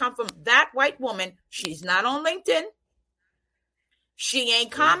business come from that white woman. She's not on LinkedIn. She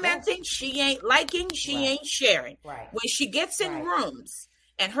ain't commenting. She ain't liking. She ain't sharing. Right. When she gets in rooms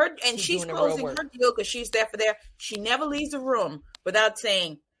and she's closing her deal because she's there for there, she never leaves the room without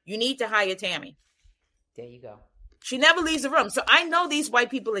saying, "You need to hire Tammy." There you go. She never leaves the room. So I know these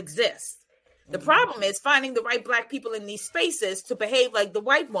white people exist. The problem is finding the right black people in these spaces to behave like the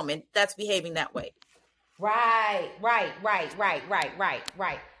white woman that's behaving that way. Right.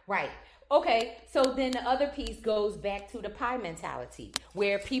 Okay, so then the other piece goes back to the pie mentality,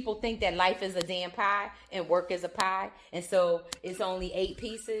 where people think that life is a damn pie and work is a pie, and so it's only 8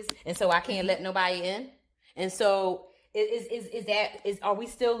 pieces, and so I can't let nobody in. And so are we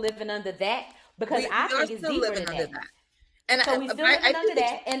still living under that? Because I think it's deeper than that. And so we still living under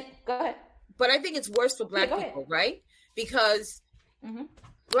that. And go ahead. But I think it's worse for black people, right? Because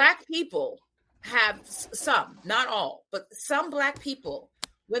black people have some, not all, but some black people,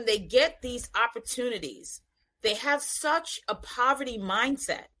 when they get these opportunities, they have such a poverty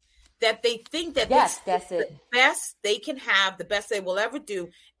mindset that they think that that's the best they can have, the best they will ever do.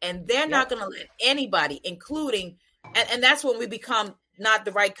 And they're not going to let anybody, including, and that's when we become not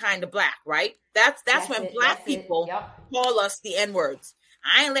the right kind of black, right? That's when black people call us the N-words.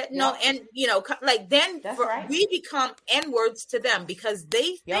 I ain't letting no N, we become N-words to them because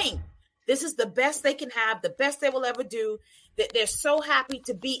they think this is the best they can have, the best they will ever do. That they're so happy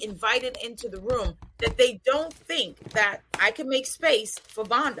to be invited into the room that they don't think that I can make space for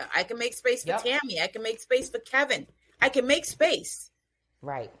Vonda. I can make space for Tammy. I can make space for Kevin. I can make space.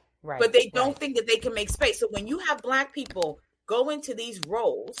 Right. But they don't think that they can make space. So when you have black people go into these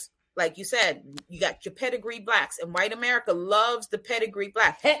roles, like you said, you got your pedigree blacks, and white America loves the pedigree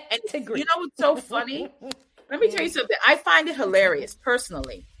black. And you know what's so funny? Let me tell you something. I find it hilarious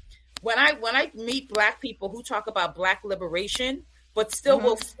personally. When I meet black people who talk about black liberation, but still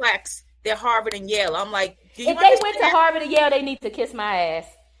will flex their Harvard and Yale, I'm like, if they went to Harvard and Yale, they need to kiss my ass.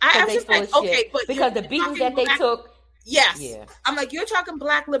 I'm just like, okay, but because the beatings that they took. Yes. Yeah. I'm like, you're talking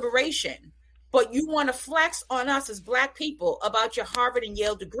black liberation, but you want to flex on us as black people about your Harvard and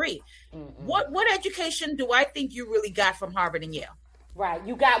Yale degree. What education do I think you really got from Harvard and Yale? Right,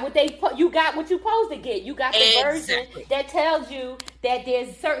 you got what you're supposed to get. You got the version that tells you that there's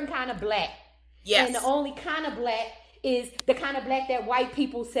a certain kind of black, and the only kind of black is the kind of black that white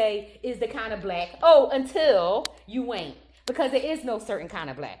people say is the kind of black. Oh, until you ain't. Because there is no certain kind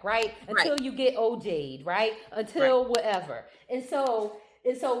of black, right? Until you get OJ'd, right? Until whatever. And so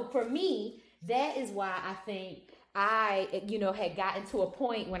for me, that is why I think I, had gotten to a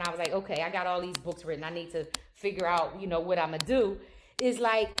point when I was like, okay, I got all these books written. I need to figure out, what I'm going to do. Is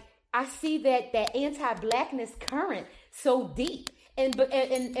like, I see that anti-blackness current so deep.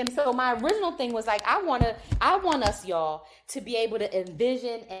 And so my original thing was like, I want us, y'all, to be able to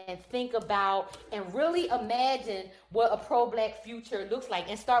envision and think about and really imagine what a pro-black future looks like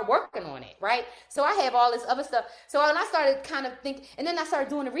and start working on it, right? So I have all this other stuff. So when I started kind of thinking, and then I started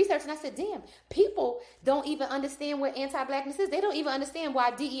doing the research, and I said, damn, people don't even understand what anti-blackness is. They don't even understand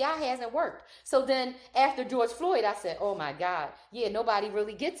why DEI hasn't worked. So then after George Floyd, I said, oh my God, yeah, nobody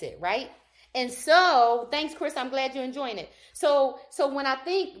really gets it, right? And so, thanks, Chris. I'm glad you're enjoying it. So when I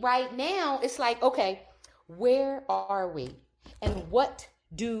think right now, it's like, okay, where are we? And what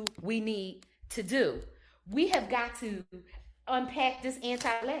do we need to do? We have got to unpack this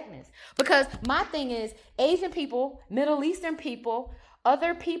anti-blackness. Because my thing is, Asian people, Middle Eastern people,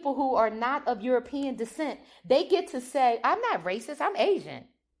 other people who are not of European descent, they get to say, I'm not racist, I'm Asian.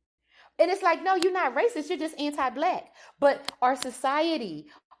 And it's like, no, you're not racist, you're just anti-black. But our society,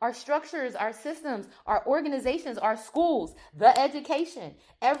 our structures, our systems, our organizations, our schools, the education,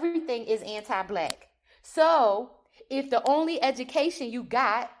 everything is anti-black. So if the only education you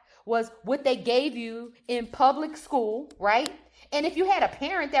got was what they gave you in public school, right? And if you had a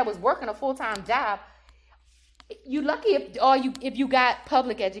parent that was working a full-time job, you're lucky if you got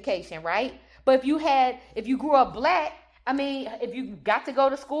public education, right? But if you grew up black, if you got to go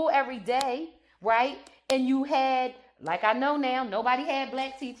to school every day, right? And you had, like I know now, nobody had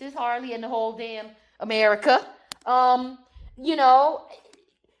black teachers hardly in the whole damn America.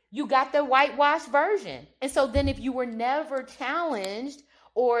 You got the whitewashed version. And so then if you were never challenged,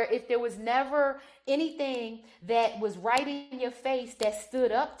 or if there was never anything that was right in your face that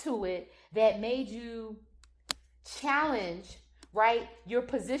stood up to it, that made you challenge, right, your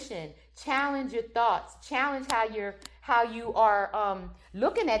position, challenge your thoughts, challenge how you are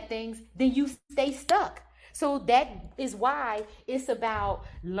looking at things, then you stay stuck. So that is why it's about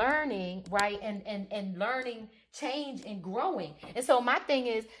learning, right? And learning, change, and growing. And so my thing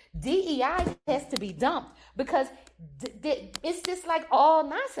is, DEI has to be dumped because it's just like all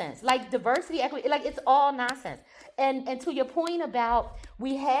nonsense. Like diversity, equity, like it's all nonsense. And to your point about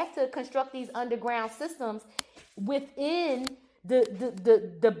we have to construct these underground systems within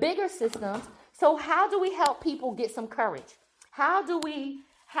the bigger systems. So how do we help people get some courage? How do we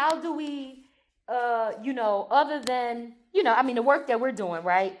other than, the work that we're doing,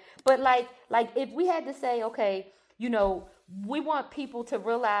 right? But like if we had to say, okay, we want people to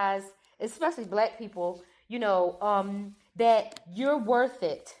realize, especially black people, that you're worth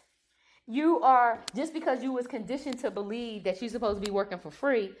it. You are, just because you was conditioned to believe that you're supposed to be working for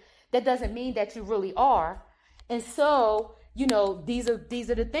free, that doesn't mean that you really are. And so, these are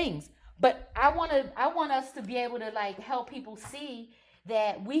the things. But I want us to be able to help people see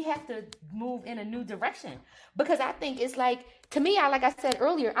that we have to move in a new direction, because I think it's to me, like I said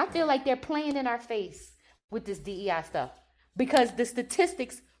earlier, I feel like they're playing in our face with this DEI stuff because the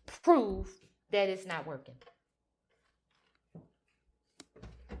statistics prove that it's not working.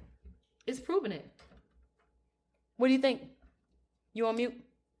 It's proving it. What do you think? You on mute?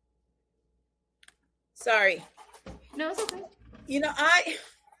 Sorry. No, it's okay.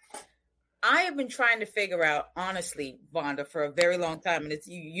 I have been trying to figure out, honestly, Vonda, for a very long time, and it's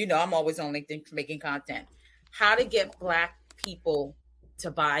I'm always on LinkedIn making content, how to get Black people to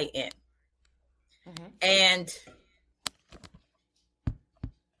buy in. Mm-hmm. And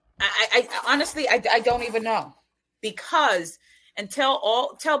I honestly, I don't even know, because until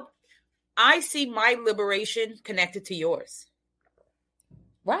I see my liberation connected to yours.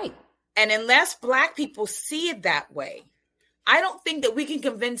 Right. And unless Black people see it that way, I don't think that we can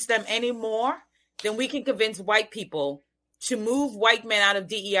convince them any more than we can convince white people to move white men out of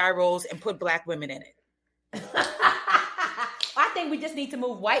DEI roles and put Black women in it. I think we just need to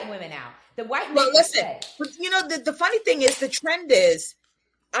move white women out. The white men. Well, listen, but the funny thing is, the trend is,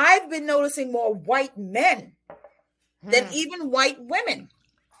 I've been noticing more white men than even white women.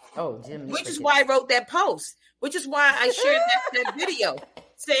 Oh, Jim. Which is why I wrote that post. Which is why I shared that video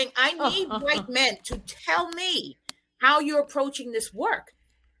saying I need white men to tell me how you're approaching this work.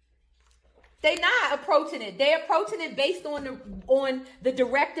 They're not approaching it. They're approaching it based on the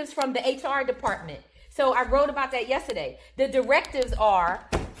directives from the HR department. So I wrote about that yesterday. The directives are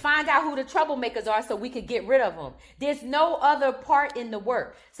find out who the troublemakers are so we could get rid of them. There's no other part in the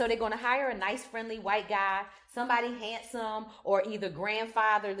work. So they're going to hire a nice, friendly white guy somebody handsome or either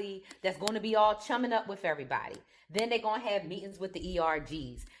grandfatherly that's going to be all chumming up with everybody. Then they're going to have meetings with the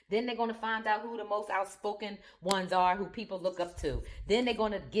ERGs. Then they're going to find out who the most outspoken ones are, who people look up to. Then they're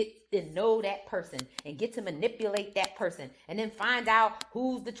going to get to know that person and get to manipulate that person. And then find out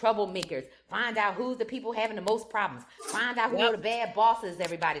who's the troublemakers. Find out who's the people having the most problems. Find out who are the bad bosses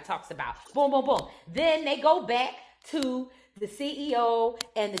everybody talks about. Boom, boom, boom. Then they go back to the CEO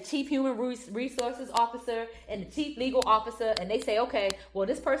and the chief human resources officer and the chief legal officer, and they say, okay, well,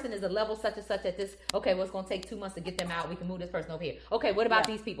 this person is a level such and such at this. Okay, well, it's going to take 2 months to get them out. We can move this person over here. Okay, what about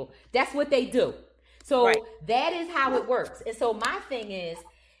these people? That's what they do. So that is how it works. And so my thing is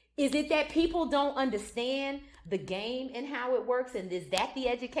it that people don't understand the game and how it works? And is that the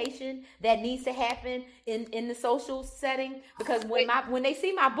education that needs to happen in the social setting? Because when they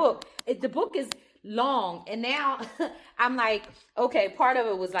see my book, the book is long, and now I'm like, okay, part of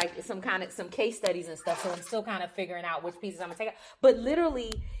it was like some case studies and stuff, so I'm still kind of figuring out which pieces I'm gonna take out. But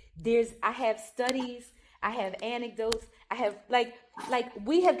literally, I have studies, I have anecdotes, I have like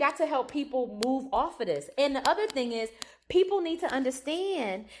we have got to help people move off of this. And the other thing is, people need to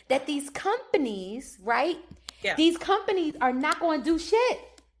understand that these companies, right? Yeah. These companies are not going to do shit.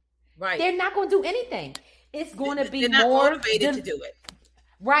 Right. They're not going to do anything. It's going to be not more motivated to do it.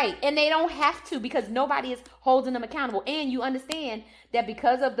 Right. And they don't have to, because nobody is holding them accountable. And you understand that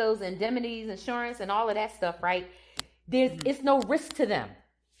because of those indemnities, insurance, and all of that stuff, right? It's no risk to them.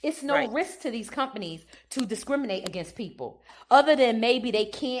 It's no risk to these companies to discriminate against people, other than maybe they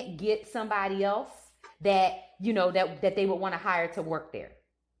can't get somebody else that, you know, that they would want to hire to work there.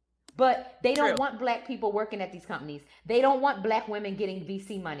 But they don't want black people working at these companies. They don't want black women getting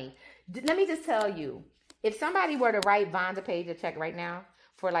VC money. Let me just tell you, if somebody were to write Vonda Page a check right now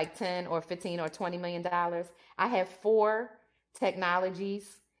for like 10 or 15 or $20 million, I have 4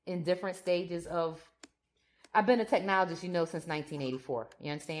 technologies in different stages of, I've been a technologist, you know, since 1984.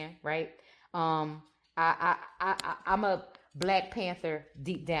 You understand? Right? I'm a Black Panther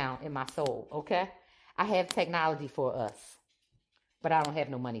deep down in my soul. Okay. I have technology for us, but I don't have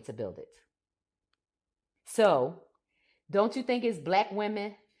no money to build it. So don't you think it's black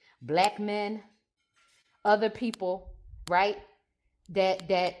women, black men, other people, right?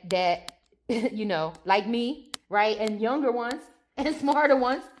 That, you know, like me, right? And younger ones and smarter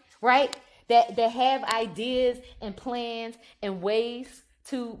ones, right? That have ideas and plans and ways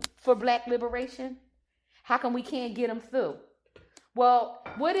for black liberation. How come we can't get them through? Well,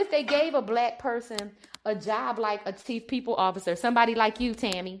 what if they gave a black person a job like a chief people officer, somebody like you,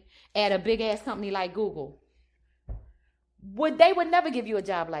 Tammy, at a big ass company like Google? They would never give you a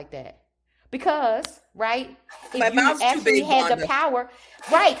job like that. Because, right, if you actually had the power,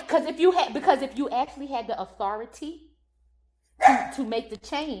 right, because if you actually had the authority to make the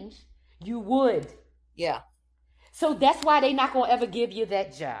change, you would. Yeah. So that's why they're not going to ever give you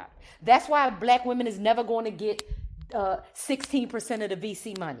that job. That's why black women is never going to get 16% of the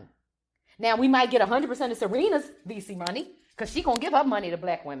VC money. Now, we might get 100% of Serena's VC money, because she going to give her money to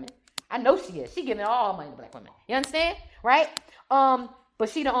black women. I know she is. She giving all her money to black women. You understand? Right? But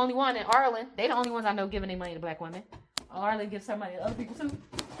she the only one in Arlen. They the only ones I know giving their money to black women. Arlen gives her money to other people too.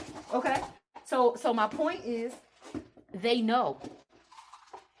 Okay? So my point is, they know.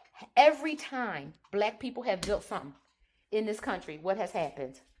 Every time black people have built something in this country, what has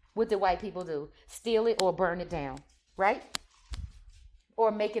happened? What did white people do? Steal it or burn it down, right?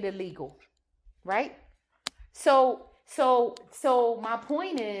 Or make it illegal, right? So my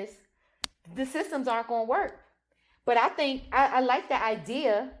point is, the systems aren't going to work. But I think I like the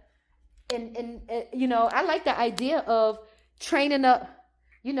idea, and you know, I like the idea of training up,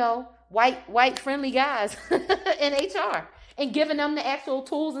 you know, white friendly guys in HR and giving them the actual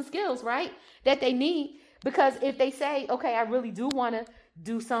tools and skills, right, that they need. Because if they say, okay, I really do want to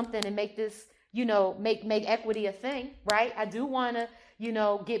do something and make this, you know, make equity a thing, right? I do want to, you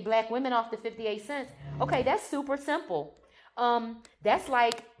know, get black women off the 58 cents. Okay, that's super simple. That's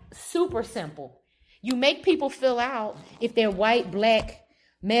like super simple. You make people fill out if they're white, black,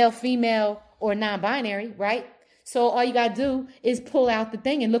 male, female, or non-binary, right? So all you got to do is pull out the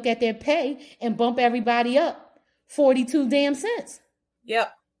thing and look at their pay and bump everybody up 42 damn cents.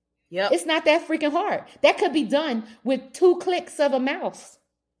 Yep. It's not that freaking hard. That could be done with 2 clicks of a mouse.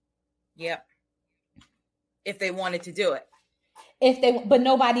 Yep. If they wanted to do it. But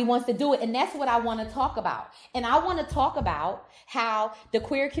nobody wants to do it. And that's what I want to talk about. And I want to talk about how the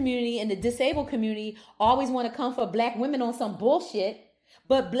queer community and the disabled community always want to come for black women on some bullshit,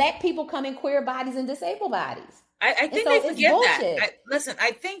 but black people come in queer bodies and disabled bodies. I think they forget that. Listen,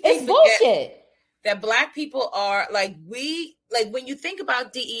 I think it's bullshit. that Black people are like when you think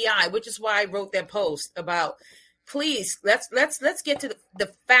about DEI, which is why I wrote that post about, please let's get to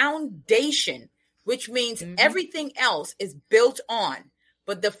the foundation, which means everything else is built on,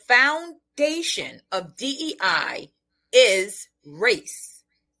 but the foundation of DEI is race.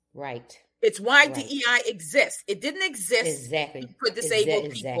 Right. It's why DEI exists. It didn't exist for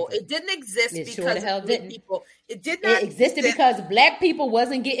disabled people. It didn't exist because of people. It did not. It existed because Black people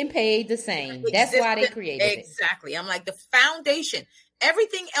wasn't getting paid the same. That's why they created it. Exactly. I'm like, the foundation.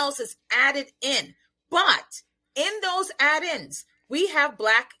 Everything else is added in. But in those add-ins, we have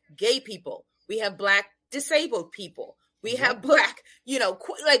Black gay people. We have Black disabled people. We have Black,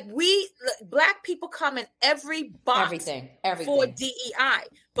 Black people come in every box everything. For DEI.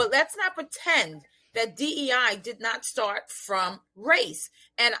 But let's not pretend that DEI did not start from race.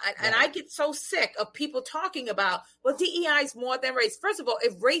 And I get so sick of people talking about, well, DEI is more than race. First of all,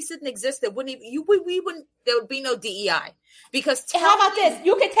 if race didn't exist, there wouldn't be no DEI. Because how about this?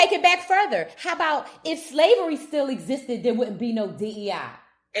 You can take it back further. How about if slavery still existed, there wouldn't be no DEI.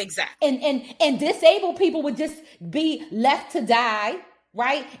 Exactly. And disabled people would just be left to die,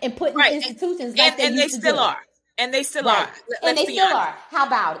 right? And put in institutions like they used to do. And they still are. And they still are. How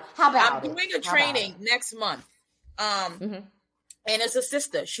about it? I'm doing a training next month. And it's a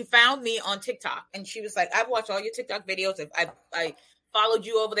sister. She found me on TikTok and she was like, I've watched all your TikTok videos. I followed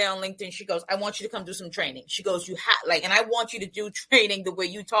you over there on LinkedIn. She goes, I want you to come do some training. She goes, and I want you to do training the way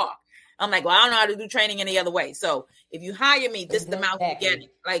you talk. I'm like, well, I don't know how to do training any other way. So if you hire me, this is the amount you're getting.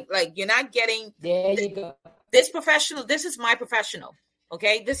 Like you're not getting. There you go. This professional. This is my professional.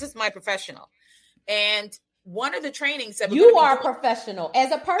 Okay, this is my professional. And one of the trainings that you are professional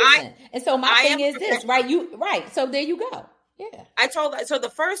as a person, and so my thing is this, right? So there you go. Yeah, I told her. So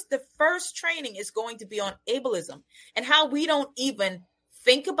the first training is going to be on ableism and how we don't even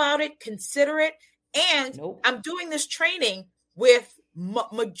think about it, consider it. And I'm doing this training with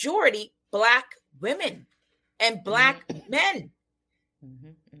majority Black women and Black men.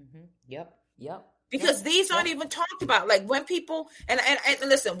 Yep. Because these aren't even talked about. Like when people and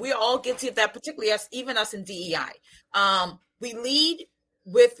listen, we are all guilty of that, particularly us, even us in DEI. We lead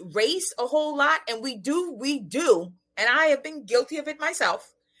with race a whole lot, and we do, and I have been guilty of it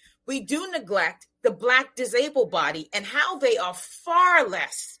myself. We do neglect the Black disabled body and how they are far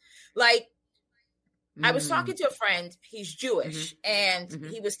less. Like I was talking to a friend, he's Jewish, and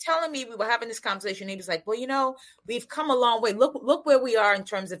he was telling me, we were having this conversation. He was like, well, we've come a long way. Look where we are in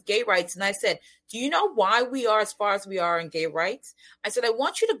terms of gay rights. And I said, do you know why we are as far as we are in gay rights? I said, I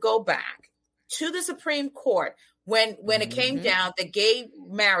want you to go back to the Supreme Court when it came down that gay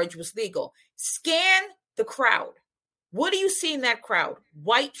marriage was legal. Scan the crowd. What do you see in that crowd?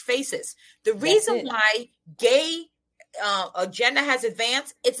 White faces. The reason why gay agenda has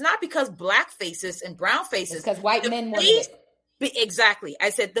advanced, it's not because Black faces and brown faces, it's because white men wanted it. Exactly. I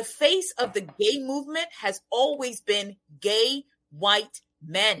said the face of the gay movement has always been gay white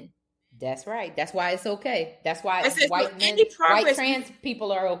men. That's right. That's why it's okay. That's why white men, white trans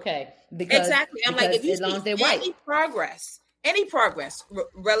people are okay. I'm like, if you as long as they're any progress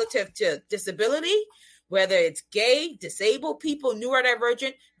relative to disability, whether it's gay, disabled people,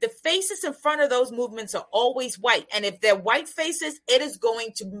 neurodivergent, the faces in front of those movements are always white. And if they're white faces, it is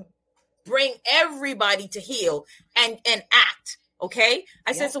going to bring everybody to heel and act. Okay.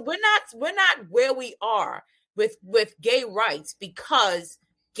 I said, so we're not where we are with gay rights because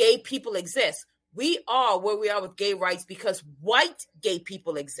gay people exist. We are where we are with gay rights because white gay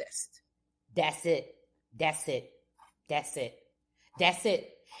people exist. That's it.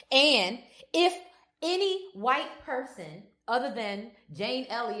 And if any white person other than Jane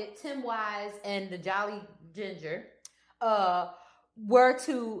Elliott, Tim Wise, and the Jolly Ginger were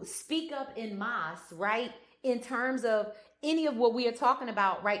to speak up en masse, right, in terms of any of what we are talking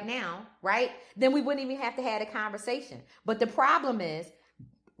about right now, right, then we wouldn't even have to have a conversation. But the problem is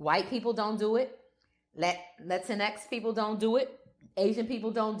white people don't do it. Latinx people don't do it. Asian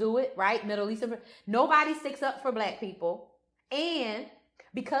people don't do it, right? Middle Eastern. Nobody sticks up for Black people. And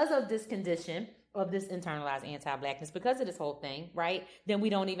because of this condition, of this internalized anti-Blackness, because of this whole thing, right? Then we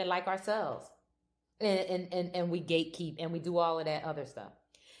don't even like ourselves. And we gatekeep and we do all of that other stuff.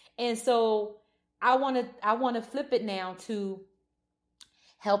 And so I want to flip it now to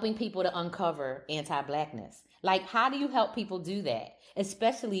helping people to uncover anti-Blackness. Like, how do you help people do that?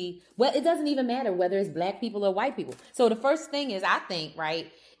 Especially, well, it doesn't even matter whether it's Black people or white people. So the first thing is, I think, right,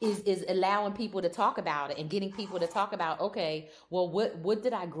 is allowing people to talk about it and getting people to talk about, okay, well, what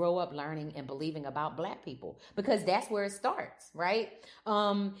did I grow up learning and believing about Black people? Because that's where it starts, right?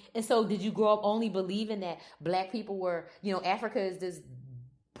 And so did you grow up only believing that Black people were, Africa is this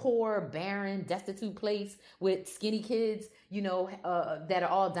poor, barren, destitute place with skinny kids, that are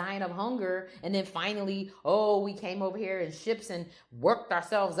all dying of hunger. And then finally, we came over here in ships and worked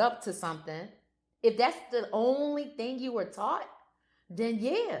ourselves up to something. If that's the only thing you were taught, then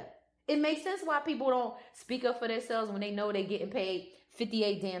yeah, it makes sense why people don't speak up for themselves when they know they're getting paid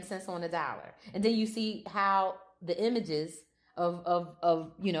 58 damn cents on the dollar. And then you see how the images of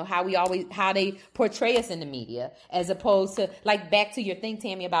how they portray us in the media, as opposed to, like, back to your thing,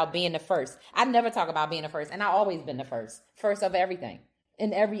 Tammy, about being the first. I never talk about being the first, and I've always been the first of everything,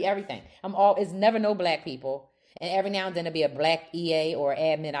 in everything. It's never no black people, and every now and then there'll be a black EA or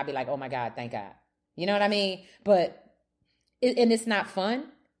admin. I'll be like, oh my God, thank God. You know what I mean? But it's not fun,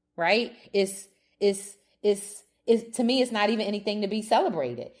 right? It's to me, it's not even anything to be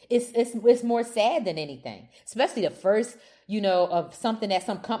celebrated. It's more sad than anything, especially the first, of something, that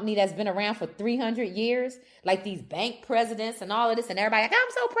some company that's been around for 300 years, like these bank presidents and all of this, and everybody like,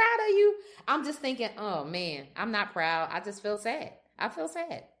 I'm so proud of you. I'm just thinking, oh man, I'm not proud. I just feel sad. I feel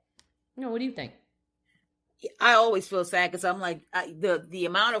sad. What do you think? I always feel sad because I'm like, the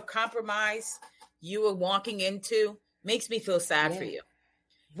amount of compromise you were walking into makes me feel sad for you.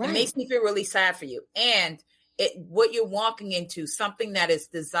 Right. It makes me feel really sad for you. And what you're walking into, something that is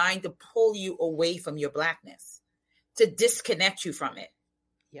designed to pull you away from your blackness, to disconnect you from it,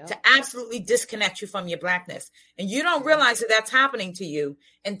 to absolutely disconnect you from your blackness. And you don't realize that that's happening to you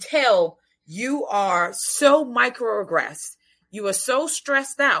until you are so microaggressed, you are so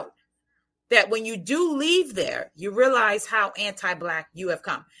stressed out, that when you do leave there, you realize how anti-black you have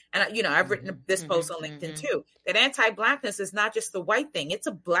come. And, I've written this post on LinkedIn too, that anti-blackness is not just the white thing. It's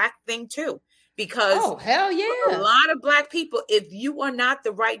a black thing too. Because hell yeah, a lot of black people, if you are not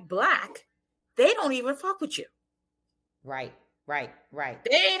the right black, they don't even fuck with you. Right. They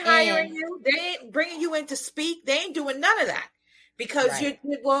ain't hiring you. They ain't bringing you in to speak. They ain't doing none of that. Because I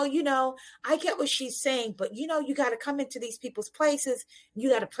get what she's saying, but you got to come into these people's places. You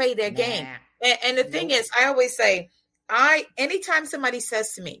got to play their game. And the thing is, I always say, anytime somebody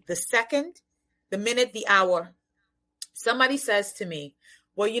says to me, the second, the minute, the hour, somebody says to me,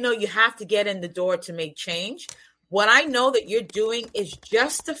 well, you have to get in the door to make change. What I know that you're doing is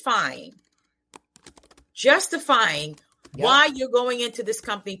justifying why you're going into this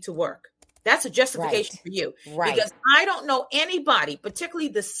company to work. That's a justification for you. Right. Because I don't know anybody, particularly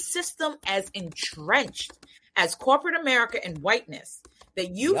the system as entrenched as corporate America and whiteness,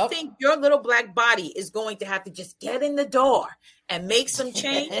 that you think your little black body is going to have to just get in the door and make some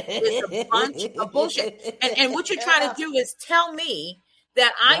change. It's a bunch of bullshit. And what you're trying to do is tell me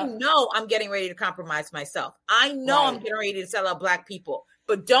that I know I'm getting ready to compromise myself. I know I'm getting ready to sell out black people,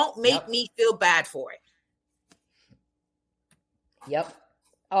 but don't make me feel bad for it. Yep.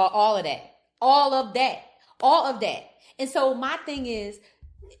 All of that. And so my thing is,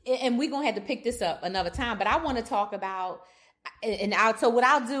 and we're going to have to pick this up another time, but I want to talk about, so what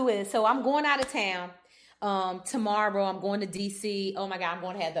I'll do is, so I'm going out of town tomorrow. I'm going to DC. Oh my God, I'm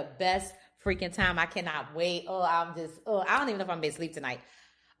going to have the best freaking time. I cannot wait. I don't even know if I'm going to sleep tonight.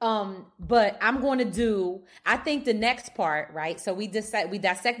 But I'm going to do, I think the next part, right? So we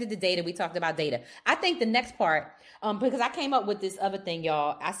dissected the data. We talked about data. I think the next part, because I came up with this other thing,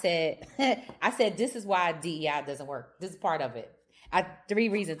 y'all. I said, this is why DEI doesn't work. This is part of it. 3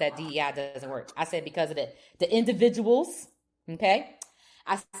 reasons that DEI doesn't work. I said, because of the individuals. Okay.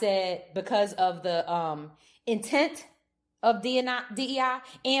 I said, because of the, intent of DEI,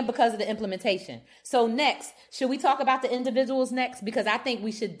 and because of the implementation. So next, should we talk about the individuals next? Because I think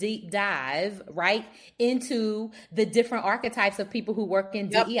we should deep dive right into the different archetypes of people who work in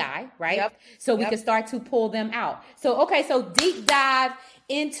DEI, right? So we can start to pull them out. So deep dive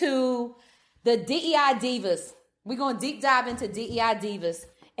into the DEI divas. We're going to deep dive into DEI divas.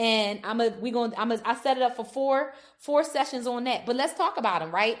 And I set it up for four sessions on that. But let's talk about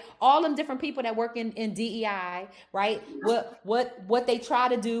them, right? All them different people that work in DEI, right? What they try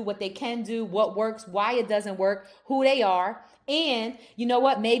to do, what they can do, what works, why it doesn't work, who they are. And you know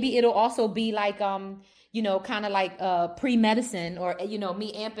what? Maybe it'll also be like, kind of like pre-medicine, or,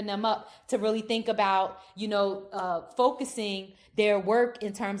 me amping them up to really think about, focusing their work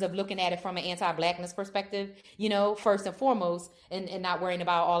in terms of looking at it from an anti-blackness perspective, first and foremost, and not worrying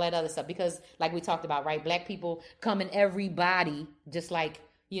about all that other stuff. Because like we talked about, right? Black people come in every body, just like,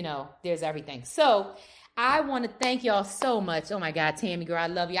 there's everything. So I want to thank y'all so much. Oh my God, Tammy, girl, I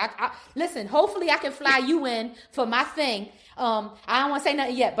love you. Listen, hopefully I can fly you in for my thing. I don't want to say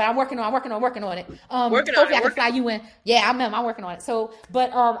nothing yet, but I'm working on it. Hopefully I can fly you in. Yeah, I'm working on it. So,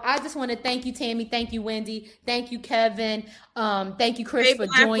 but I just want to thank you, Tammy. Thank you, Wendy. Thank you, Kevin. Thank you, Chris, for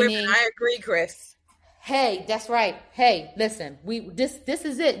joining. I agree, Chris. Hey, that's right. Hey, listen, this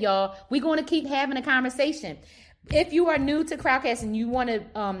is it, y'all. We're going to keep having a conversation. If you are new to Crowdcast and you want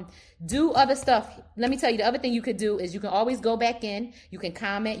to do other stuff, let me tell you, the other thing you could do is you can always go back in. You can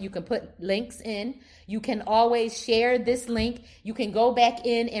comment. You can put links in. You can always share this link. You can go back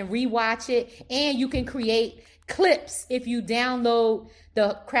in and rewatch it. And you can create clips if you download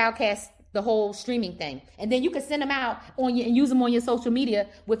the Crowdcast, the whole streaming thing. And then you can send them out and use them on your social media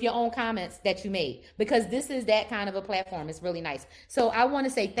with your own comments that you made, because this is that kind of a platform. It's really nice. So I want to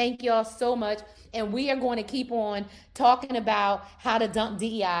say thank y'all so much. And we are going to keep on talking about how to dump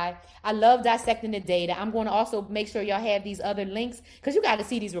DEI. I love dissecting the data. I'm going to also make sure y'all have these other links, because you got to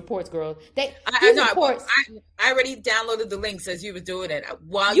see these reports, girl. I already downloaded the links as you were doing it.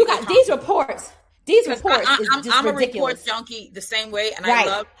 While you got these reports. These reports I'm a ridiculous. report junkie the same way, and right. I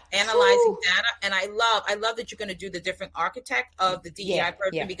love analyzing data, and I love that you're going to do the different architect of the DEI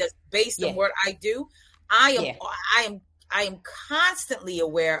person, because based on what I do, I am constantly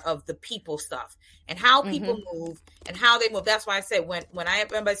aware of the people stuff and how people move and how they move. That's why I say when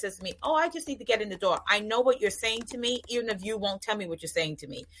everybody says to me, "Oh, I just need to get in the door," I know what you're saying to me, even if you won't tell me what you're saying to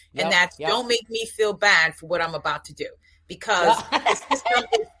me, and that's don't make me feel bad for what I'm about to do. Because the system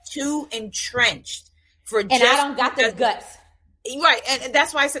is too entrenched and I don't got the guts. Right. And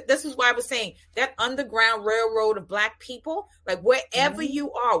that's why I said, this is why I was saying that underground railroad of Black people, like wherever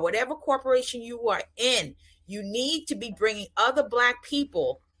you are, whatever corporation you are in, you need to be bringing other Black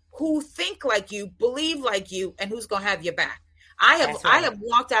people who think like you, believe like you, and who's going to have your back. I have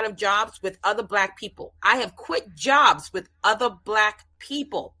walked out of jobs with other Black people. I have quit jobs with other Black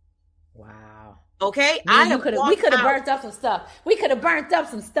people. Wow. Okay, we could have burnt up some stuff. We could have burnt up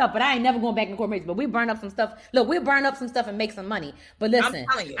some stuff, but I ain't never going back in corporations. But we burned up some stuff. Look, we'll burn up some stuff and make some money. But listen,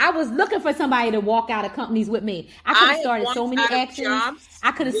 I was looking for somebody to walk out of companies with me. I could have started so many actions.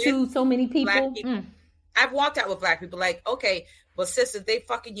 I could have sued so many people. I've walked out with Black people. Like, okay, well, sis, if they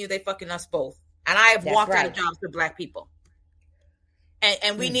fucking you, they fucking us both. And I have walked out of jobs with Black people.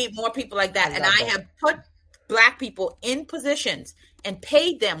 And we need more people like that. And I have put Black people in positions and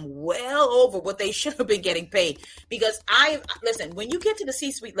paid them well over what they should have been getting paid. Because listen, when you get to the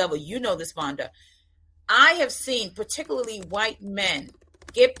C-suite level, you know this, Vonda, I have seen particularly white men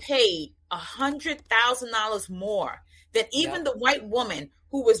get paid $100,000 more than even the white woman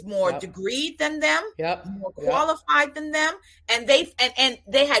who was more degreed than them, more qualified than them, and they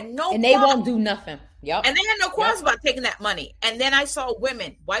had no and they won't do nothing. And they had no qualms about taking that money. And then I saw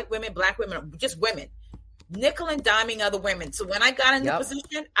women, white women, Black women, just women, nickel and diming other women. So when I got in the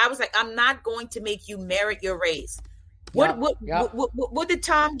position, I was like, I'm not going to make you merit your raise. What did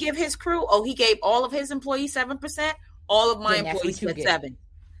Tom give his crew? Oh, he gave all of his employees 7%. All of my employees get 7%.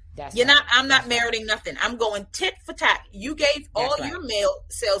 I'm not meriting nothing. I'm going tit for tat. You gave all your male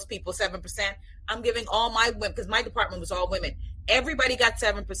salespeople 7%. I'm giving all my women, because my department was all women. Everybody got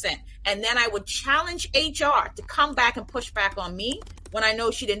 7%. And then I would challenge HR to come back and push back on me when I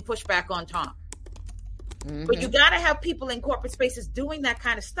know she didn't push back on Tom. But you got to have people in corporate spaces doing that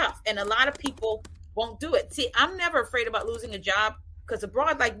kind of stuff. And a lot of people won't do it. See, I'm never afraid about losing a job, because a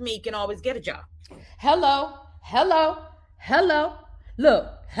broad like me can always get a job. Hello.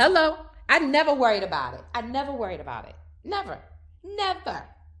 Look, hello. I never worried about it. Never.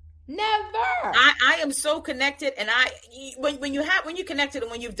 I am so connected. And when you connected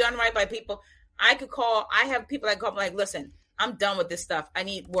and when you've done right by people, I have people that call me like, listen, I'm done with this stuff. I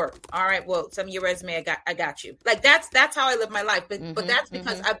need work. All right. Well, send me your resume. I got you. Like that's how I live my life. But that's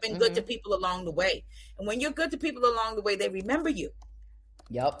because I've been good to people along the way. And when you're good to people along the way, they remember you.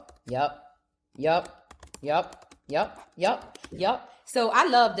 Yep. So I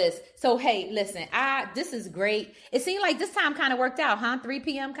love this. So, hey, listen, this is great. It seemed like this time kind of worked out, huh? 3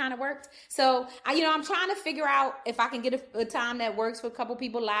 p.m. kind of worked. So, I'm trying to figure out if I can get a time that works for a couple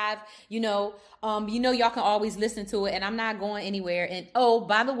people live. Y'all can always listen to it, and I'm not going anywhere. And oh,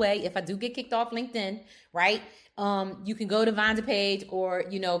 by the way, if I do get kicked off LinkedIn, right? You can go to Vonda page or,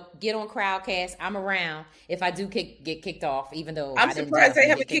 get on Crowdcast. I'm around if I do get kicked off, even though I'm surprised they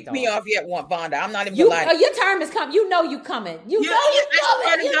haven't kicked me off yet, Vonda. I'm not even lying. Your term is coming. You know you coming. You know your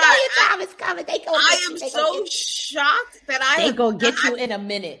time is coming. I am so shocked that they gonna get you in a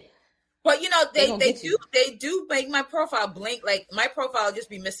minute. But they do make my profile blink. Like my profile will just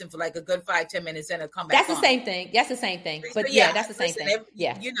be missing for like a good 5-10 minutes and it'll come back. That's the same thing. But yeah, that's the same thing.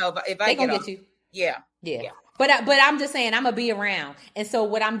 If I they gonna get you. Yeah. But I'm just saying I'm gonna be around. And so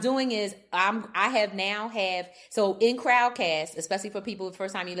what I'm doing is I have so in Crowdcast, especially for people the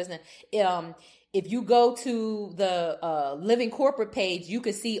first time you listen, if you go to the Living Corporate page, you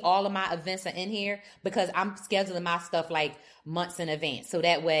can see all of my events are in here because I'm scheduling my stuff like months in advance. So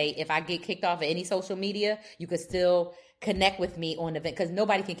that way, if I get kicked off of any social media, you can still connect with me on the event because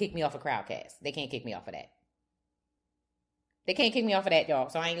nobody can kick me off of Crowdcast. They can't kick me off of that. They can't kick me off of that, y'all.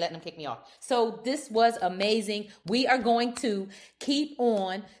 So I ain't letting them kick me off. So this was amazing. We are going to keep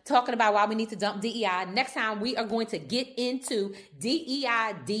on talking about why we need to dump DEI. Next time, we are going to get into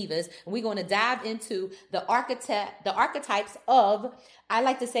DEI divas. And we're going to dive into the archetypes of, I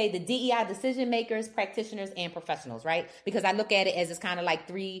like to say, the DEI decision makers, practitioners, and professionals, right? Because I look at it as it's kind of like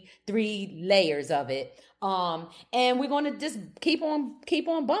three layers of it. And we're going to just keep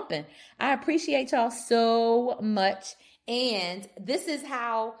on bumping. I appreciate y'all so much. And this is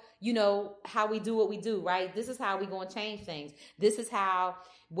how, how we do what we do, right? This is how we going to change things. This is how,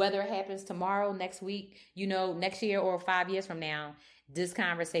 whether it happens tomorrow, next week, next year or 5 years from now, this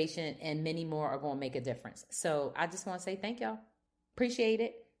conversation and many more are going to make a difference. So I just want to say thank y'all. Appreciate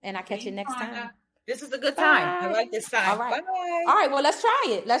it. And I'll catch you next time. This is a good time. I like this time. All right. Bye. All right. Well, let's try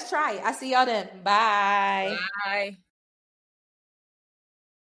it. I see y'all then. Bye. Bye.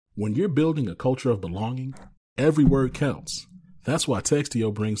 When you're building a culture of belonging, every word counts. That's why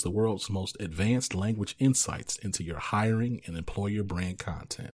Textio brings the world's most advanced language insights into your hiring and employer brand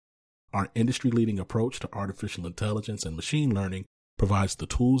content. Our industry-leading approach to artificial intelligence and machine learning provides the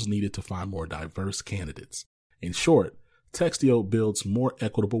tools needed to find more diverse candidates. In short, Textio builds more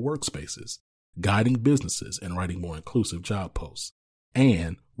equitable workspaces, guiding businesses and writing more inclusive job posts.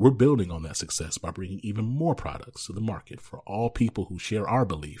 And we're building on that success by bringing even more products to the market for all people who share our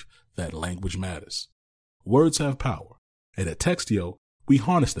belief that language matters. Words have power, and at Textio, we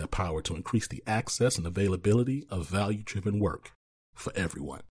harness that power to increase the access and availability of value-driven work for everyone.